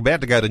quick, though, because we're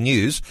about to go to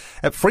news.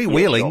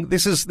 Freewheeling, yeah,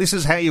 sure. This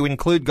is how you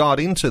include God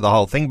into the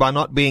whole thing by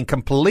not being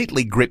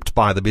completely gripped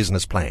by the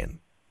business plan.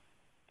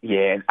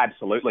 Yeah,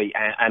 absolutely.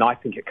 And I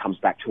think it comes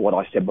back to what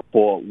I said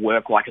before,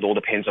 work like it all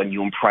depends on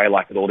you and pray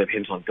like it all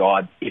depends on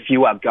God. If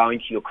you are going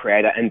to your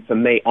Creator, and for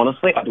me,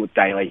 honestly, I do it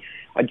daily.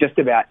 I just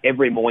about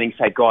every morning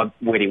say, God,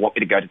 where do you want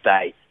me to go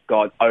today?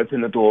 God, open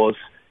the doors.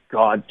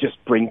 God,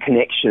 just bring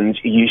connections.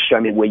 You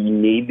show me where you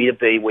need me to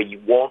be, where you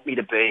want me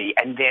to be,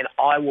 and then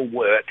I will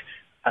work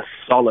a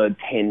solid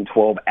 10,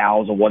 12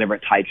 hours or whatever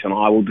it takes, and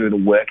I will do the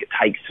work it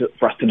takes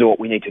for us to do what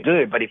we need to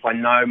do. But if I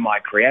know my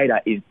Creator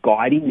is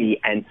guiding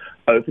me and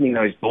opening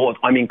those doors,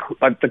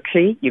 the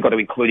key, you've got to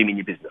include him in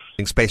your business.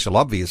 Special,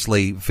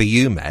 obviously, for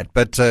you, Matt,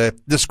 but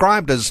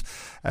described as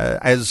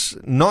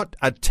not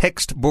a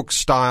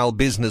textbook-style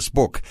business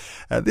book.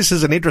 This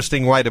is an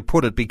interesting way to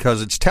put it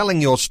because it's telling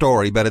your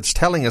story, but it's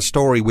telling a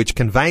story which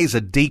conveys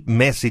a deep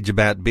message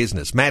about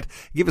business. Matt,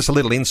 give us a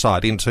little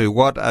insight into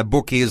what a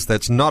book is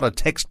that's not a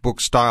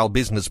textbook-style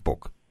business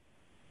book.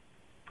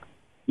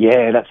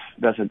 Yeah,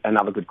 that's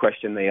another good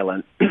question, Neil,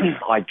 and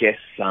I guess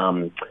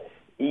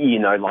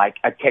like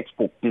a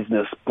textbook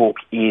business book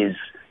is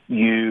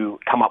you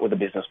come up with a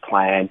business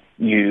plan,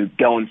 you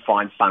go and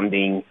find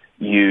funding,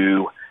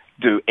 you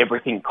do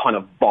everything kind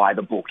of by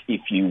the book,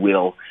 if you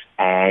will,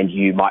 and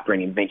you might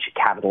bring in venture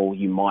capital,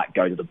 you might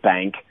go to the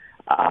bank.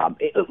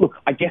 Look,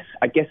 I guess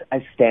a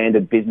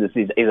standard business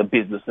is a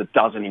business that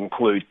doesn't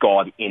include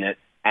God in it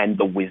and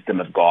the wisdom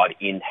of God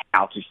in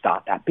how to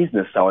start that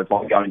business. So if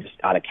I'm going to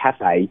start a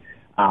cafe,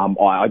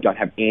 I don't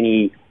have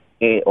any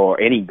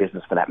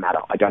business for that matter.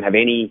 I don't have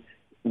any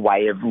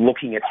way of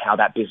looking at how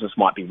that business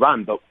might be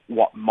run, but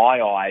what my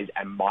eyes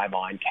and my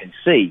mind can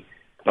see.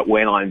 But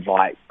when I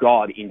invite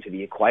God into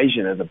the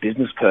equation as a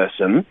business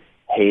person,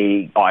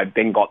 I've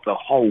then got the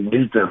whole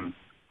wisdom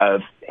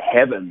of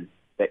heaven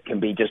that can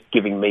be just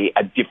giving me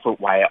a different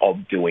way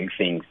of doing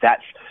things.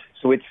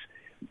 It's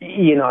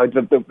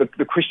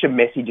the Christian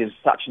message is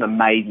such an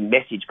amazing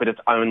message, but it's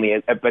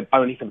only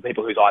for the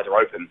people whose eyes are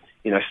open.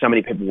 So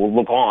many people will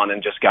look on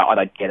and just go, I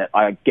don't get it.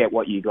 I get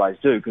what you guys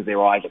do because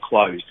their eyes are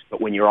closed.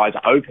 But when your eyes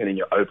are open and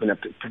you're open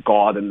up to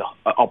God and the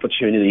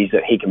opportunities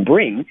that he can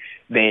bring,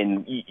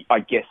 then I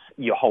guess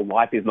your whole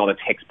life is not a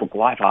textbook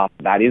life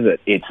after that, is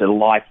it? It's a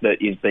life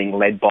that is being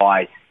led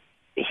by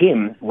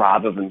him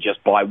rather than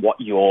just by what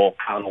your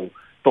carnal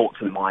thoughts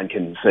and mind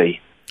can see.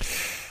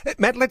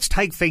 Matt, let's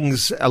take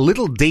things a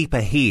little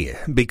deeper here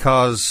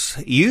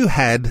because you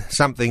had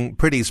something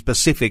pretty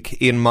specific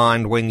in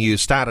mind when you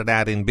started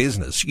out in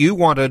business. You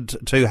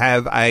wanted to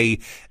have a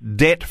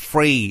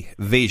debt-free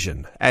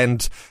vision.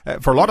 And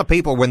for a lot of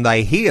people, when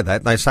they hear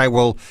that, they say,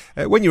 well,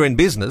 when you're in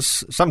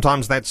business,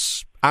 sometimes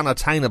that's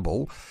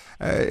unattainable.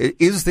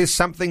 Is this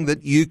something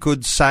that you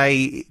could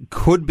say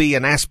could be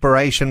an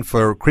aspiration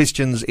for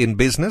Christians in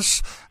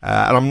business?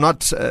 And I'm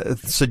not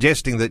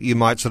suggesting that you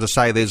might sort of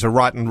say there's a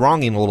right and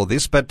wrong in all of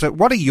this, but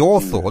what are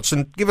your thoughts?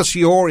 And give us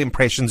your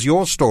impressions,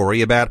 your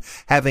story about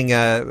having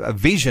a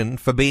vision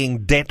for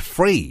being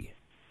debt-free.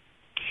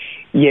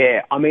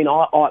 Yeah, I mean,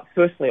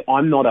 firstly,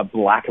 I'm not a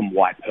black and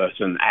white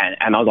person,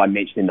 and as I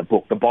mentioned in the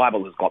book, the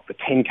Bible has got the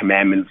 10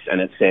 Commandments,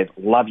 and it says,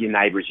 love your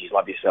neighbour as you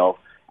love yourself,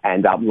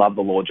 and love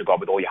the Lord your God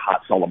with all your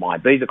heart, soul, and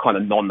mind. These are kind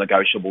of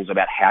non-negotiables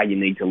about how you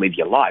need to live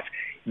your life.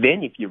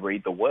 Then if you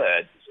read the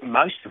Word,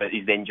 most of it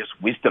is then just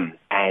wisdom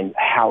and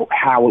how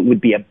it would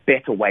be a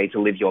better way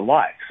to live your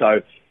life.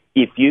 So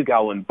if you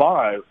go and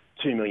borrow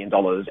 $2 million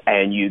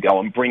and you go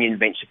and bring in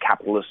venture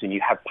capitalists and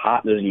you have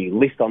partners and you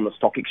list on the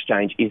stock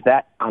exchange, is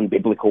that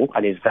unbiblical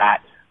and is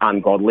that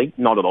ungodly?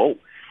 Not at all.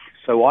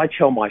 So I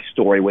tell my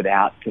story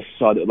without the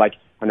sort of, like,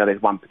 I know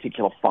there's one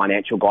particular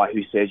financial guy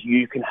who says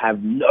you can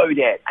have no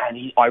debt,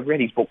 and I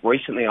read his book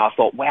recently and I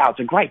thought, wow, it's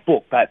a great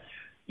book, but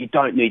you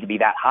don't need to be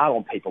that hard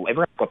on people.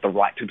 Everyone's got the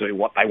right to do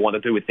what they want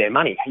to do with their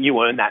money. You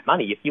earn that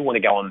money. If you want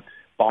to go and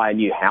buy a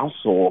new house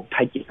or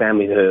take your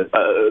family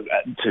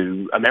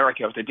to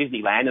America or to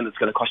Disneyland and it's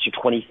going to cost you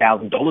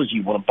 $20,000,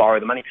 you want to borrow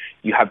the money,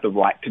 you have the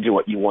right to do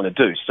what you want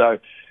to do. So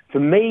for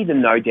me, the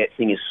no debt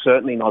thing is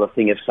certainly not a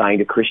thing of saying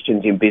to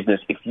Christians in business,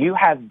 if you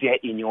have debt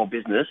in your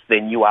business,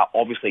 then you are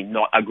obviously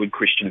not a good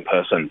Christian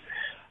person.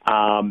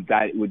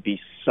 That would be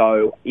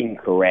so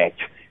incorrect.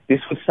 This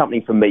was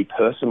something for me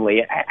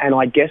personally, and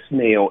I guess,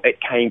 Neil, it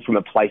came from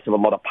a place of a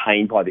lot of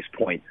pain by this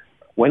point.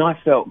 When I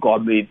felt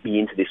God moved me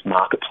into this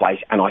marketplace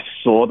and I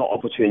saw the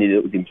opportunity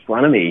that was in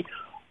front of me,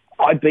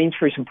 I'd been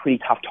through some pretty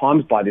tough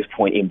times by this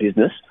point in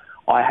business.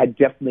 I had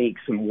definitely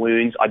some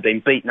wounds. I'd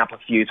been beaten up a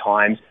few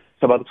times.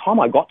 So by the time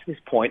I got to this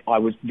point, I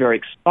was very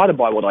excited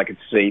by what I could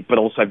see, but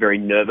also very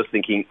nervous,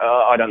 thinking,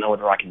 I don't know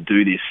whether I can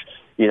do this.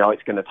 You know,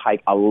 it's going to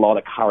take a lot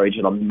of courage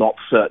and I'm not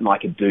certain I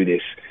could do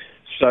this.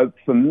 So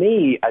for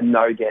me, a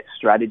no-debt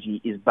strategy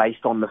is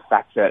based on the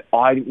fact that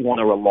I want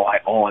to rely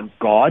on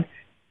God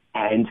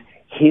and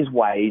his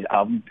ways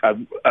of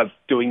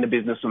doing the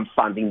business and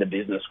funding the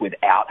business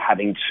without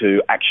having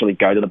to actually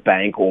go to the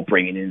bank or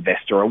bring an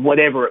investor or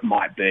whatever it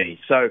might be.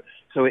 So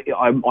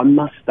I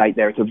must state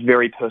there, it's a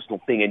very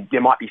personal thing, and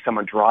there might be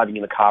someone driving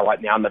in the car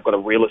right now and they've got a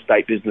real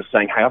estate business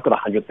saying, hey, I've got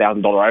a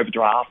 $100,000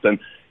 overdraft, and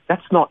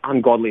that's not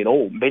ungodly at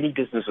all. Many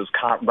businesses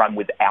can't run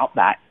without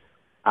that.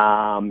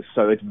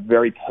 So it's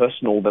very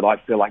personal that I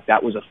feel like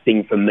that was a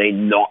thing for me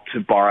not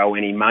to borrow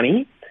any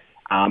money.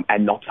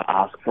 And not to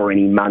ask for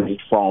any money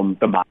from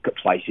the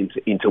marketplace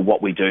into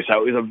what we do. So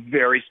it was a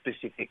very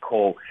specific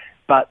call.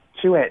 But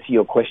to answer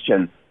your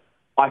question,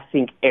 I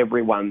think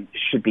everyone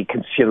should be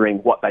considering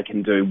what they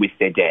can do with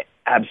their debt.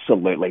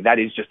 Absolutely. That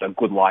is just a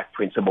good life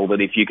principle, that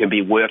if you can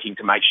be working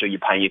to make sure you're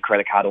paying your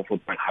credit card off or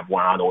don't have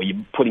one, or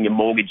you're putting your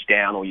mortgage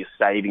down, or you're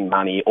saving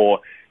money, or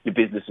your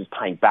business is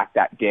paying back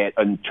that debt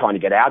and trying to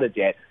get out of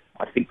debt,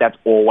 I think that's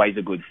always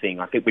a good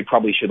thing. I think we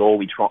probably should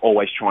always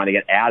trying to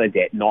get out of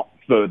debt, not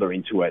further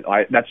into it.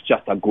 That's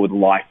just a good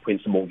life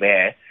principle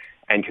there,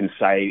 and can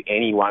save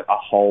anyone a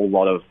whole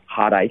lot of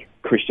heartache,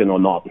 Christian or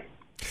not.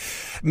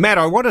 Matt,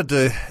 I wanted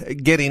to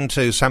get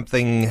into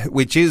something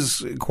which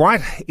is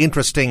quite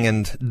interesting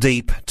and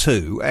deep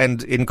too,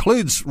 and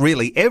includes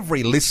really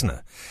every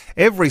listener,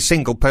 every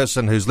single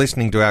person who's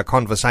listening to our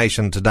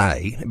conversation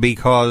today,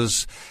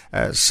 because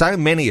so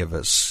many of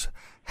us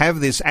have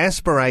this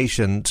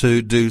aspiration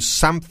to do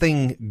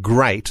something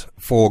great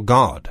for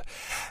God.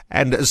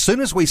 And as soon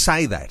as we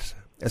say that,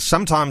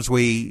 sometimes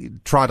we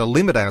try to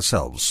limit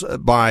ourselves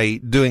by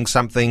doing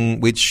something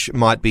which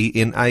might be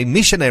in a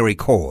missionary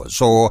cause,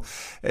 or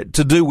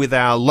to do with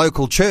our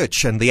local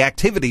church and the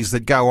activities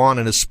that go on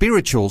in a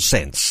spiritual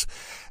sense.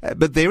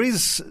 But there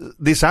is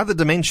this other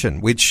dimension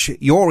which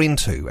you're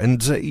into,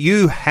 and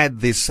you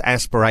had this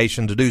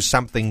aspiration to do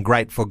something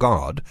great for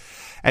God,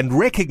 and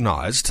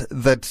recognized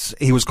that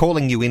he was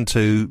calling you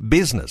into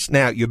business.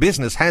 Now, your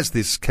business has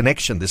this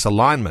connection, this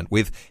alignment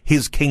with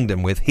his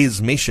kingdom, with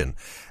his mission.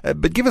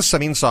 But give us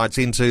some insights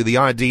into the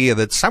idea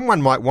that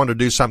someone might want to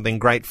do something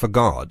great for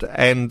God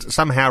and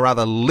somehow or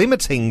other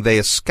limiting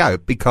their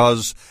scope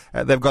because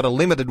they've got a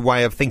limited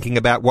way of thinking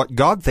about what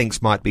God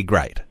thinks might be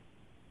great.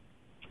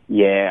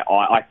 Yeah,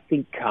 I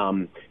think,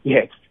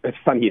 it's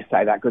funny you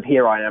say that, because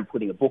here I am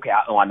putting a book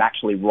out and I'm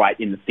actually right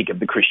in the thick of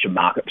the Christian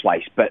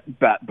marketplace. But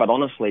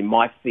honestly,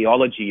 my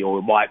theology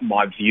or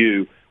my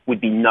view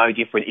would be no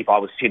different if I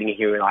was sitting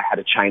here and I had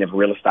a chain of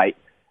real estate,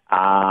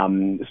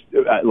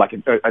 like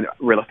a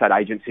real estate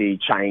agency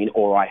chain,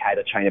 or I had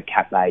a chain of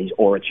cafes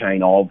or a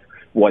chain of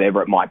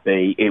whatever it might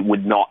be. It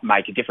would not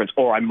make a difference.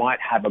 Or I might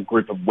have a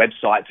group of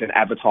websites and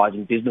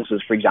advertising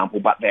businesses, for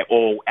example, but they're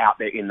all out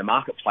there in the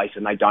marketplace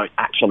and they don't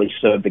actually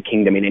serve the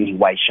kingdom in any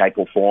way, shape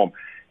or form.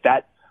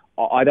 That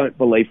I don't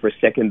believe for a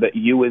second that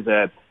you as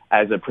a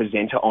as a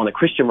presenter on a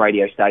Christian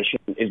radio station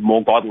is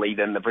more godly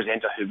than the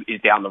presenter who is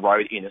down the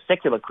road in a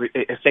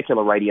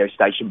secular radio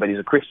station but is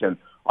a Christian.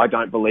 I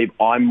don't believe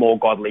I'm more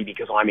godly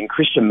because I'm in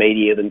Christian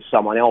media than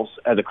someone else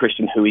as a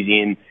Christian who is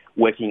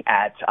working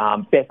at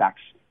Fairfax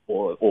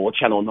or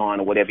Channel 9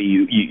 or whatever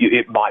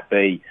it might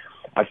be.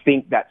 I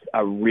think that's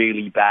a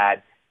really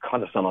bad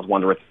kind of sometimes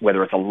wonder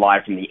whether it's a lie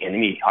from the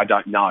enemy. I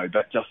don't know,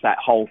 but just that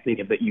whole thing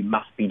of that you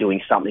must be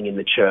doing something in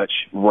the church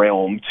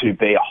realm to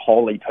be a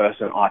holy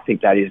person, I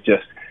think that is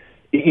just,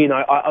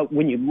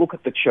 when you look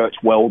at the church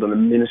world and the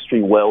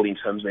ministry world in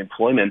terms of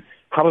employment,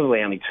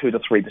 probably only 2 to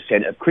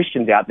 3% of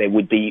Christians out there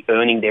would be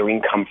earning their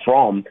income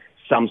from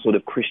some sort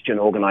of Christian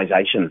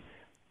organisation.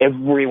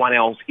 Everyone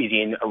else is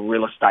in a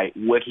real estate,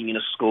 working in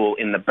a school,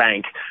 in the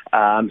bank,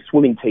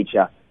 swimming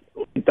teacher.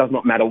 It does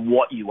not matter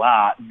what you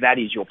are, that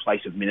is your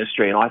place of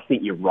ministry. And I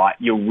think you're right.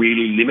 You're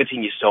really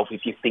limiting yourself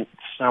if you think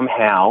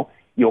somehow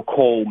your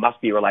call must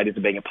be related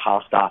to being a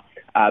pastor,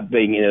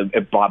 being in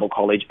a Bible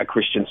college, a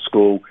Christian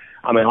school.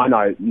 I mean, I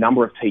know a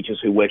number of teachers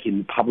who work in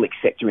the public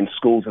sector in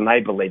schools, and they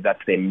believe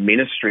that's their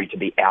ministry, to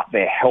be out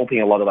there helping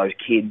a lot of those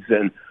kids.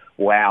 And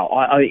wow,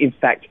 in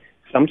fact,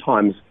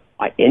 sometimes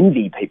I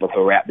envy people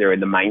who are out there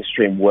in the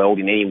mainstream world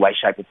in any way,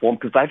 shape or form,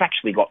 because they've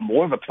actually got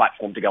more of a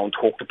platform to go and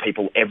talk to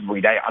people every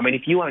day. I mean,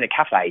 if you own a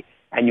cafe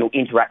and you're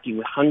interacting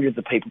with hundreds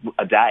of people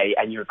a day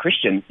and you're a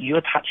Christian,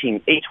 you're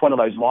touching each one of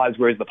those lives,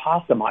 whereas the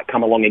pastor might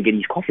come along and get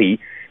his coffee,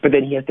 but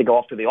then he has to go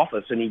off to the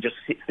office and he just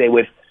sits there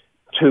with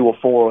 2 or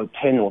 4 or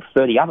 10 or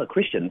 30 other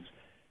Christians.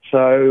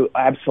 So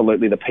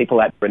absolutely, the people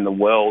out there in the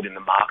world, in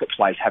the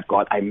marketplace, have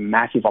got a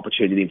massive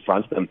opportunity in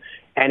front of them.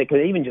 And it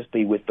could even just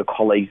be with the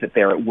colleagues that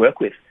they're at work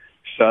with.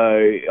 So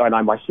I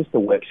know my sister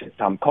works at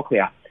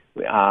Cochlear,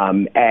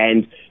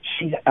 and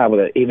she's able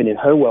to, even in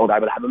her world,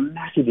 able to have a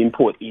massive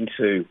input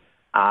into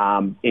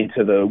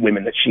the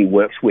women that she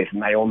works with.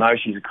 And they all know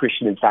she's a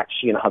Christian. In fact,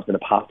 she and her husband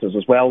are pastors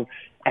as well.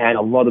 And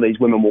a lot of these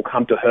women will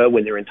come to her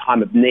when they're in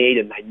time of need,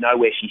 and they know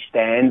where she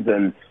stands.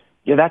 And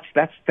yeah,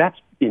 that's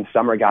in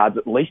some regards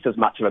at least as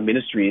much of a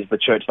ministry as the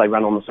church they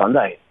run on the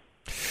Sunday.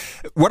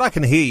 What I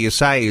can hear you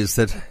say is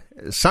that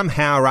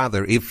somehow or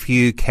other, if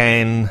you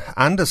can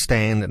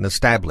understand and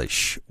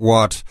establish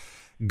what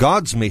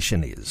God's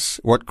mission is,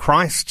 what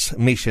Christ's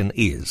mission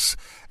is,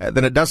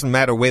 then it doesn't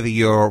matter whether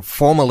you're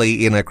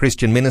formally in a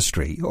Christian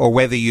ministry or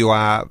whether you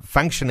are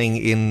functioning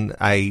in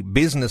a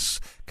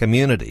business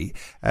community.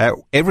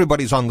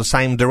 Everybody's on the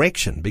same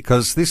direction,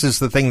 because this is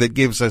the thing that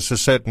gives us a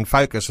certain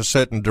focus, a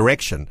certain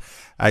direction,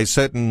 a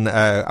certain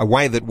a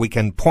way that we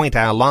can point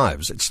our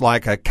lives. It's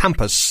like a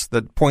compass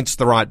that points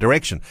the right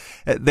direction.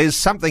 There's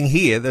something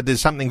here that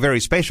is something very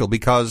special,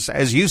 because,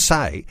 as you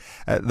say,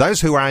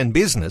 those who are in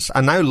business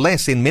are no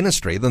less in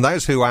ministry than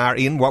those who are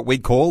in what we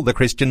call the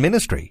Christian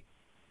ministry.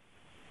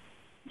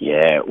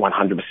 Yeah,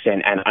 100%.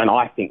 And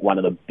I think one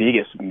of the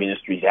biggest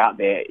ministries out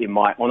there, in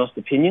my honest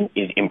opinion,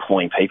 is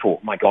employing people.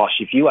 My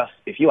gosh, if you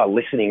are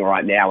listening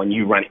right now and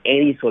you run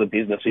any sort of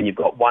business and you've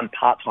got one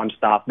part-time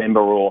staff member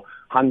or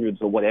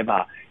hundreds or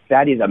whatever,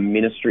 that is a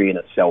ministry in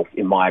itself,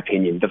 in my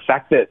opinion. The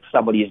fact that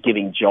somebody is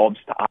giving jobs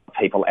to other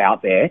people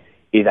out there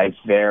is a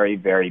very,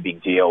 very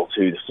big deal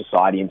to the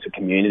society and to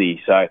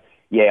community. So,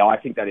 yeah, I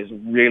think that is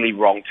really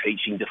wrong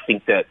teaching to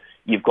think that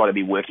you've got to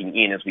be working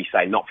in, as we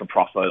say,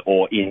 not-for-profit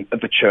or in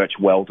the church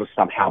world to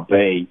somehow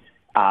be,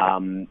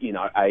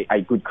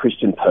 a good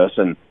Christian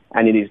person.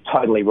 And it is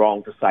totally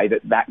wrong to say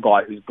that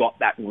guy who's got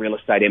that real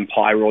estate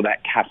empire or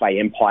that cafe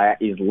empire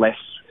is less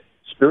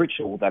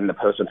spiritual than the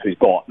person who's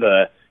got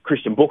the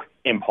Christian book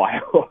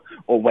empire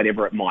or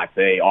whatever it might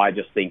be. I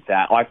just think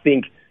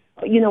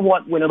you know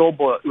what, when it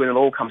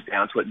all comes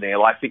down to it,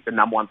 Neil, I think the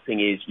number one thing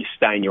is you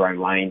stay in your own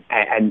lane.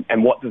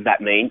 And what does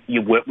that mean?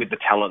 You work with the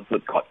talents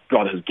that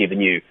God has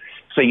given you.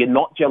 So you're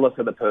not jealous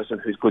of the person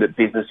who's good at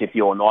business if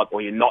you're not,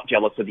 or you're not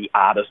jealous of the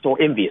artist,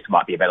 or envious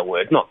might be a better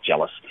word, not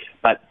jealous,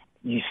 but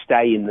you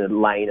stay in the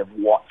lane of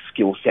what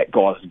skill set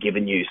God has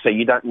given you. So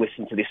you don't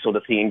listen to this sort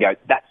of thing and go,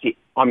 that's it,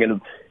 I'm going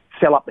to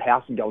sell up the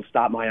house and go and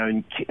start my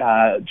own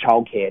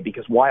childcare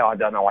because why, I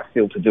don't know, I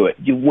feel to do it.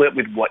 You work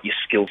with what your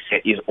skill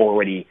set is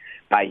already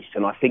based,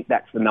 and I think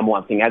that's the number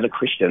one thing. As a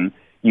Christian,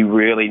 you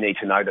really need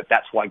to know that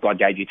that's why God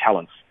gave you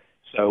talents.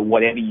 So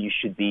whatever you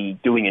should be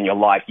doing in your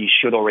life, you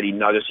should already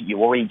notice that you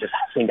already just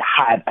seem to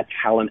have a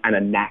talent and a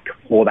knack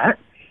for that.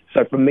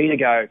 So for me to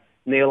go,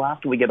 Neil,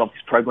 after we get off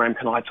this program,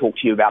 can I talk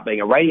to you about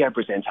being a radio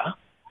presenter?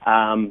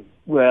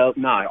 Well,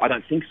 no, I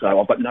don't think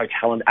so. I've got no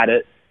talent at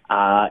it.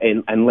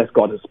 Unless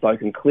God has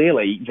spoken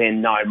clearly,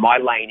 then no, my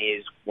lane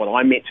is what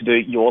I'm meant to do,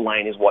 your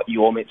lane is what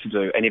you're meant to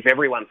do. And if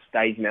everyone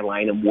stays in their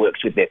lane and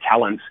works with their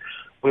talents,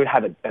 we would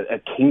have a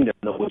kingdom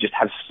that would just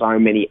have so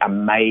many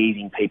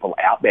amazing people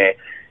out there.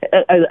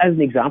 As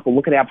an example,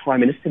 look at our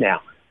Prime Minister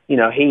now. You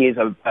know, he is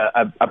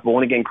a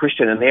born-again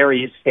Christian, and there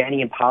he is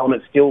standing in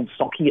Parliament, still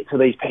socking it to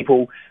these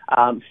people.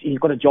 He's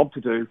got a job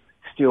to do,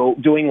 still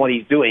doing what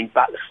he's doing,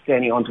 but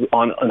standing on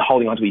and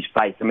holding on to his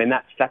faith. I mean,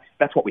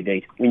 that's what we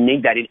need. We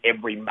need that in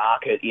every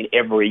market, in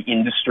every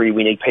industry.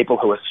 We need people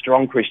who are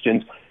strong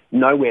Christians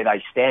know where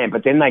they stand,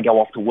 but then they go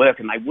off to work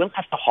and they will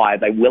have to hire,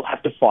 they will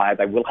have to fire,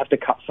 they will have to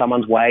cut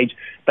someone's wage,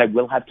 they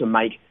will have to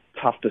make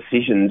tough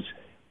decisions.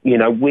 You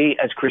know, we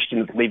as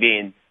Christians live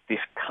in this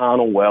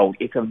carnal world.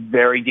 It's a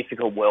very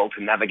difficult world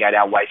to navigate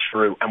our way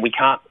through, and we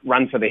can't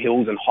run for the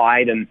hills and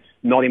hide and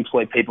not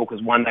employ people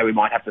because one day we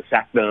might have to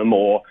sack them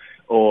or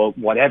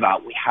whatever.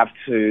 We have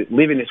to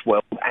live in this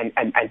world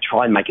and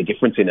try and make a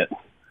difference in it.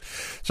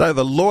 So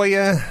the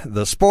lawyer,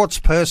 the sports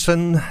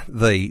person,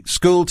 the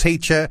school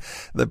teacher,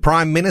 the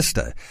Prime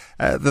Minister,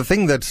 the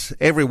thing that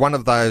every one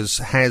of those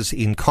has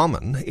in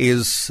common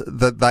is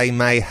that they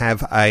may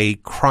have a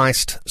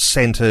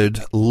Christ-centered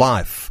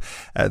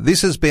life.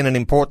 This has been an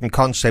important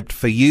concept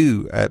for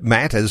you,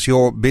 Matt, as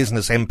your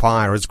business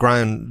empire has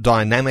grown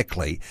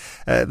dynamically.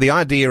 The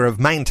idea of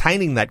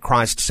maintaining that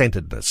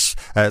Christ-centeredness,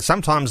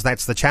 sometimes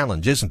that's the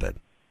challenge, isn't it?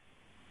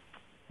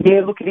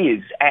 Yeah, look, it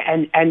is.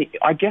 And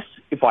I guess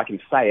if I can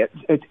say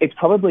it, it's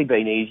probably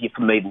been easier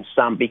for me than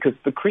some because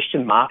the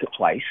Christian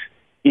marketplace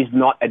is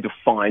not a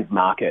defined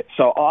market.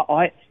 So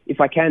if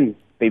I can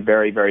be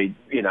very, very,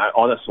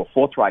 honest or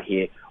forthright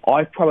here,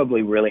 I've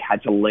probably really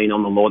had to lean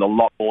on the Lord a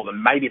lot more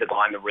than maybe the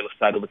guy in the real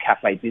estate or the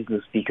cafe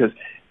business because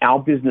our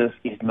business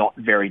is not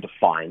very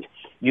defined.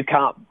 You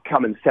can't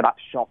come and set up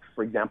shop,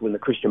 for example, in the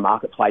Christian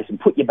marketplace and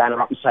put your banner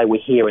up and say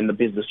we're here and the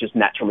business just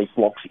naturally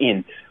flocks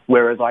in.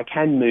 Whereas I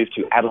can move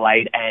to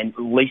Adelaide and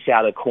lease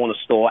out a corner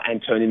store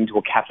and turn it into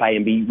a cafe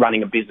and be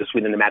running a business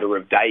within a matter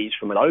of days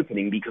from an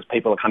opening because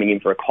people are coming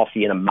in for a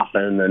coffee and a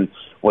muffin and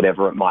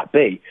whatever it might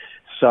be.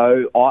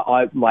 So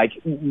I like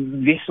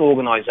this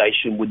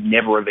organisation would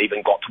never have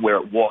even got to where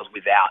it was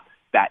without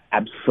that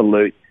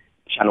absolute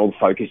channeled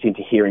focus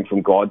into hearing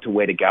from God to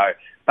where to go.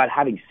 But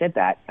having said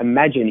that,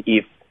 imagine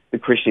if the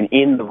Christian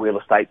in the real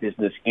estate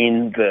business,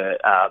 in the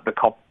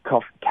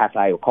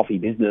cafe or coffee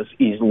business,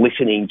 is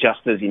listening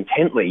just as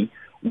intently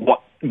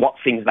what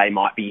things they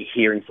might be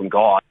hearing from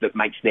God that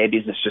makes their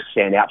business just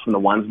stand out from the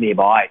ones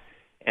nearby.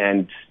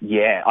 And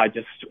yeah,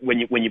 when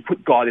you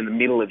put God in the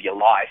middle of your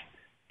life,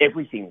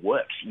 everything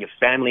works. Your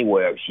family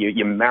works,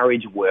 your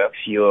marriage works,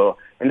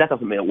 and that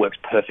doesn't mean it works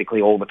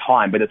perfectly all the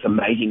time, but it's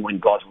amazing when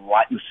God's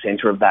right in the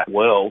center of that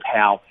world,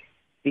 how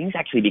things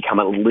actually become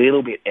a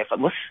little bit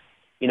effortless.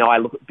 I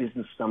look at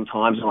business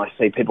sometimes and I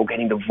see people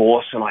getting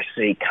divorced and I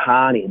see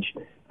carnage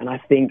and I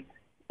think,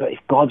 but if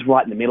God's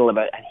right in the middle of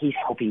it and he's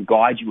helping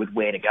guide you with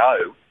where to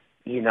go,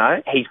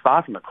 he's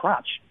far from a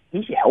crutch.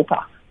 He's your helper.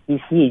 He's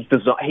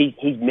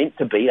meant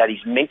to be that.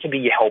 He's meant to be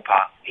your helper.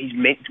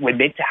 We're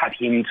meant to have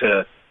him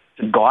to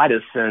guide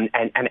us and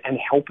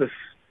help us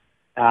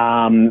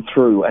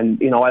through.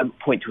 And, I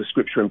point to a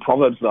scripture in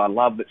Proverbs that I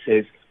love that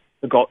says,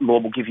 the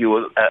Lord will give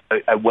you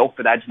a wealth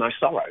that adds no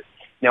sorrow.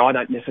 Now, I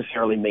don't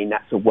necessarily mean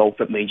that's a wealth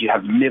that means you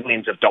have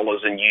millions of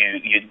dollars and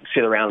you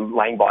sit around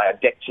laying by a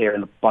deck chair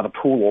by the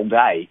pool all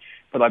day.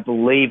 But I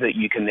believe that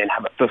you can then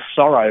have the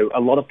sorrow. A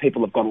lot of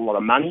people have got a lot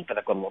of money, but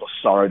they've got a lot of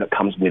sorrow that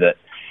comes with it.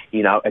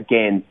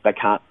 Again,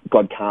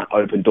 God can't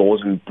open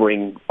doors and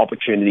bring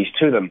opportunities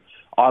to them.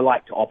 I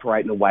like to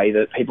operate in a way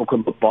that people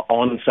can look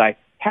on and say,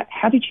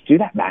 how did you do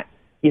that, Matt?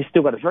 You've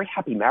still got a very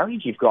happy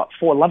marriage. You've got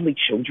 4 lovely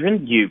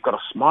children. You've got a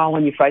smile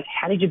on your face.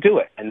 How did you do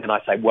it? And then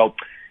I say, well,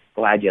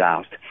 glad you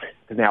asked,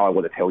 because now I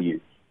want to tell you.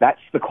 That's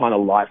the kind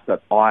of life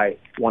that I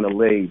want to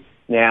lead.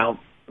 Now,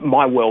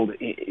 my world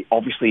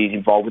obviously is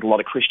involved with a lot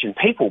of Christian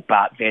people,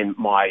 but then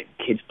my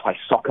kids play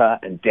soccer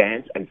and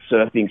dance and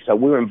surfing, so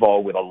we're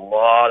involved with a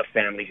lot of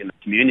families in the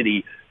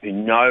community who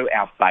know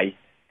our faith,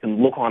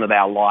 can look on at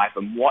our life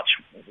and watch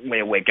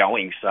where we're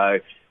going. So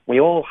we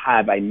all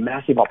have a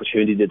massive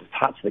opportunity to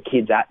touch the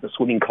kids at the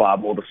swimming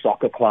club or the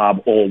soccer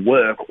club or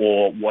work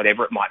or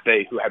whatever it might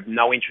be who have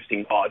no interest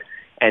in God.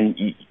 And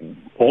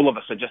all of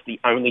us are just the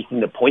only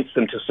thing that points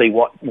them to see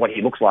what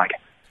he looks like.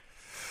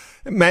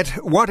 Matt,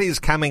 what is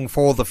coming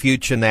for the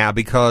future now?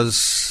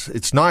 Because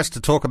it's nice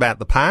to talk about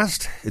the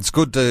past. It's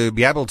good to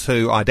be able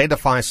to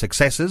identify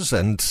successes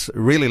and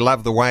really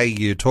love the way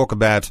you talk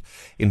about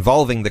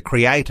involving the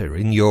Creator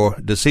in your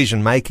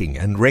decision making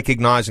and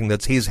recognizing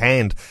that's His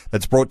hand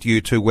that's brought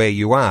you to where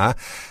you are.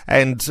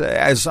 And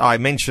as I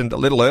mentioned a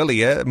little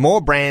earlier,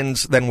 more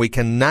brands than we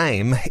can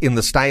name in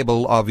the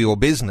stable of your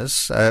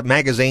business.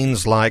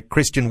 Magazines like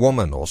Christian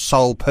Woman or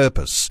Soul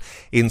Purpose,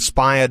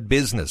 Inspired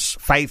Business,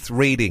 Faith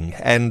Reading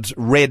and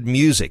Red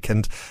Music,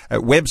 and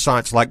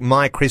websites like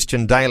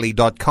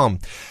mychristiandaily.com,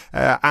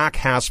 Ark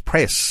House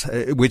Press,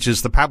 which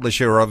is the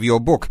publisher of your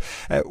book.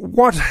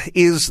 What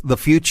is the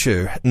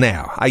future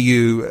now? Are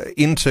you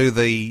into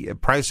the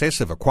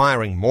process of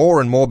acquiring more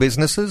and more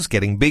businesses,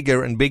 getting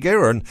bigger and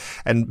bigger,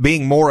 and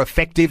being more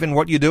effective in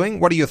what you're doing?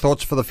 What are your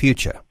thoughts for the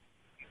future?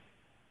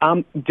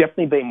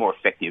 Definitely being more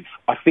effective.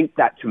 I think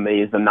that to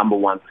me is the number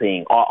one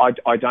thing.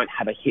 I don't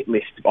have a hit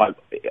list.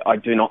 I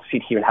do not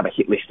sit here and have a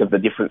hit list of the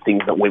different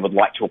things that we would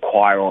like to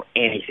acquire or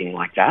anything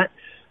like that.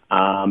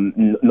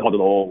 Not at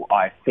all.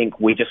 I think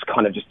we just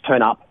kind of just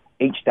turn up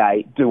each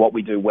day, do what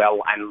we do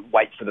well and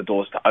wait for the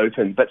doors to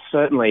open. But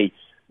certainly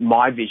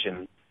my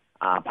vision,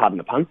 pardon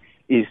the pun,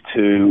 is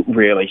to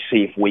really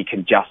see if we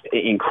can just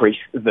increase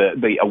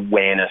the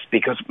awareness,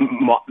 because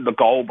the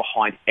goal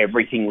behind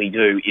everything we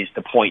do is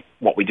to point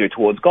what we do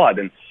towards God.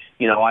 And,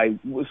 you know, I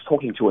was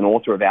talking to an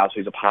author of ours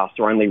who's a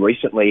pastor only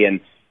recently, and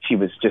she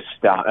was just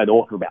an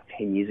author about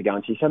 10 years ago,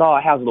 and she said, "Oh,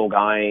 how's it all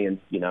going?" And,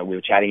 you know, we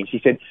were chatting, and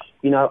she said,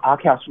 "You know,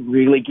 Arkhouse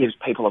really gives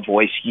people a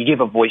voice. You give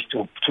a voice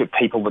to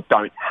people that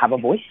don't have a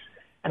voice."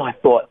 And I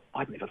thought,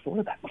 I'd never thought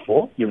of that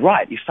before. You're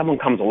right. If someone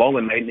comes along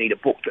and they need a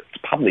book that's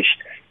published,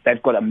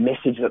 they've got a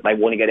message that they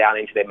want to get out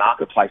into their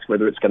marketplace,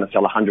 whether it's going to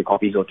sell 100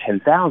 copies or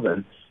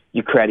 10,000,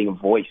 you're creating a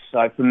voice.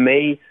 So for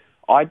me,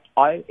 I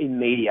in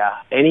media,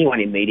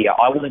 anyone in media,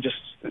 I want to just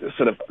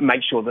sort of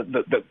make sure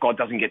that God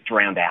doesn't get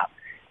drowned out.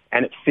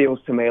 And it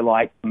feels to me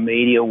like the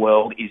media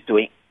world is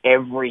doing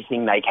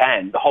everything they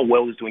can. The whole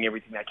world is doing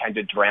everything they can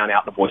to drown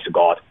out the voice of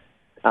God.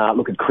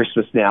 Look at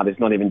Christmas now. There's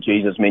not even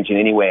Jesus mentioned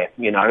anywhere.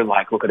 You know,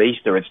 like look at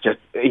Easter. It's just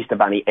Easter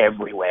bunny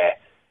everywhere.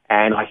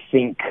 And I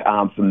think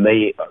for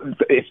me,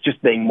 it's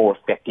just being more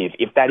effective.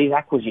 If that is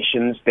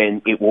acquisitions,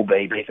 then it will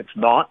be. But if it's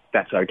not,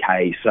 that's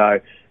okay. So,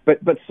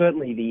 but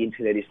certainly the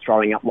internet is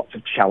throwing up lots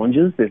of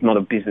challenges. There's not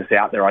a business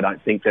out there, I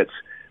don't think, that's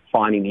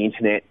finding the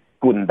internet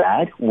good and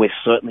bad. We're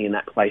certainly in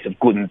that place of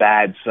good and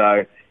bad.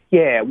 So,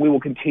 yeah, we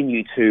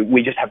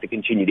just have to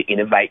continue to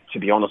innovate, to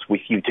be honest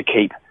with you, to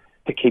keep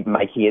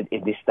making it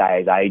in this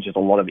day and age. As a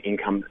lot of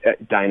income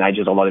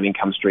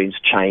streams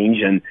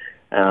change, and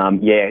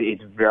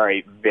it's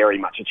very, very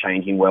much a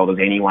changing world, as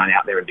anyone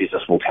out there in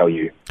business will tell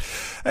you.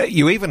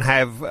 You even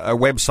have a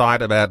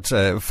website about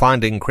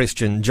finding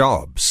Christian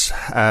jobs.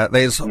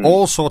 There's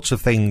all sorts of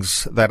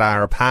things that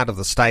are a part of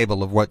the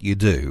stable of what you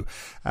do.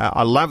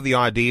 I love the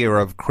idea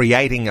of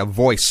creating a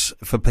voice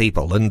for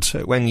people. And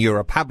when you're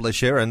a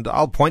publisher, and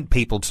I'll point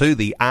people to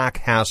the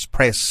Arkhouse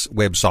Press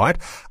website,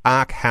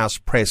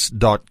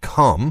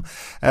 arkhousepress.com,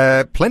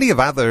 plenty of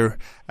other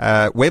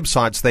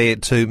websites there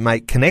to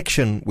make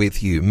connection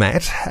with you,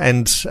 Matt.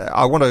 And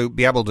I want to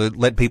be able to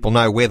let people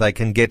know where they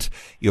can get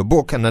your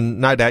book.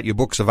 And no doubt your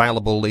book's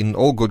available in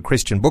all good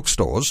Christian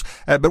bookstores.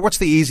 But what's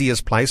the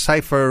easiest place,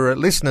 say, for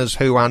listeners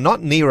who are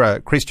not near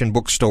a Christian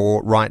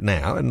bookstore right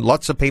now, and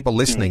lots of people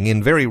listening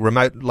in very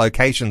remote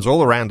locations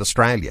all around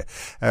Australia,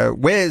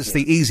 where's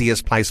the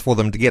easiest place for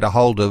them to get a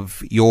hold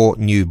of your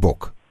new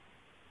book?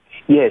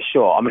 Yeah,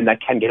 sure. I mean, they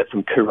can get it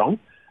from Koorong,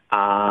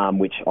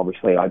 which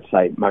obviously I'd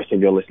say most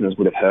of your listeners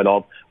would have heard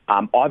of.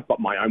 I've got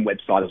my own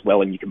website as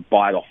well, and you can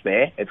buy it off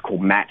there. It's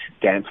called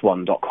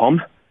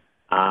mattdanswan.com.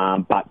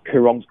 But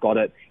Koorong's got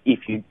it.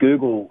 If you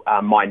Google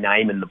my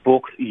name and the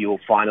book,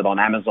 you'll find it on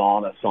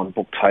Amazon. It's on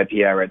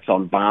Booktopia. It's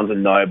on Barnes &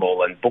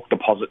 Noble and Book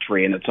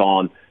Depository, and it's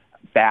on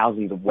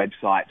thousands of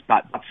websites.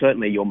 But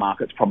certainly your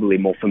market's probably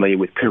more familiar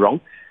with Koorong.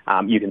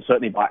 You can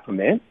certainly buy it from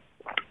there.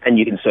 And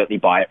you can certainly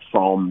buy it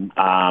from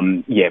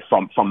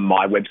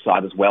my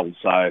website as well.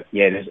 So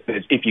there's,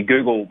 if you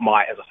Google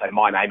my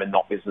name and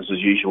not business as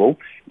usual,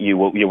 you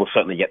will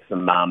certainly get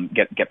some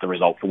get the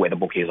result for where the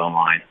book is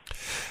online.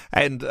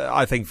 And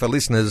I think for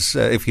listeners,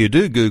 if you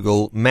do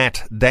Google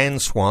Matt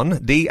Danswan,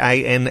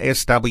 Danswan,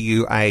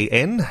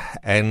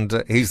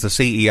 and he's the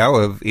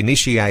CEO of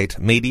Initiate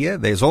Media,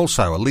 there's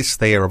also a list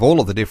there of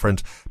all of the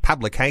different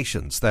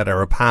publications that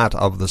are a part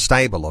of the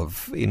stable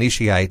of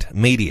Initiate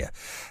Media.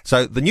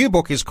 So the new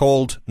book is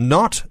called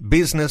Not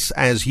Business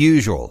as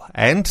Usual,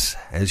 and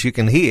as you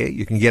can hear,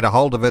 you can get a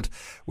hold of it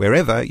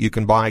wherever you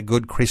can buy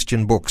good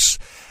Christian books.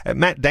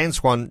 Matt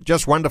Danswan,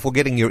 just wonderful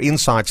getting your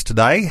insights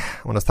today.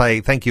 I want to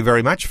say thank you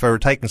very much for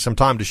taking some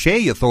time to share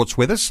your thoughts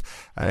with us.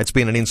 It's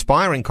been an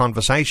inspiring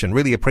conversation.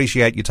 Really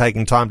appreciate you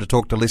taking time to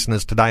talk to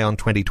listeners today on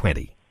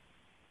 2020.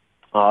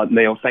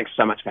 Neil, thanks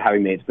so much for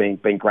having me. It's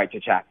been great to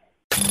chat.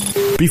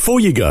 Before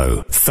you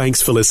go,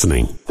 thanks for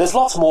listening. There's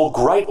lots more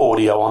great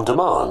audio on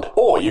demand,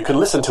 or you can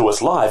listen to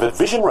us live at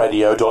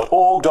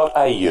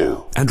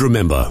visionradio.org.au. And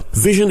remember,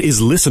 Vision is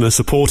listener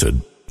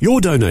supported.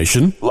 Your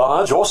donation,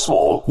 large or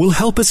small, will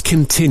help us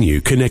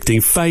continue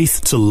connecting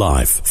faith to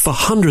life for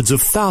hundreds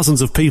of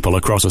thousands of people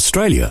across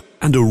Australia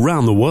and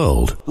around the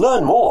world.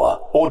 Learn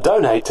more or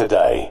donate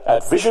today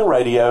at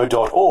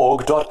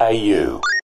visionradio.org.au.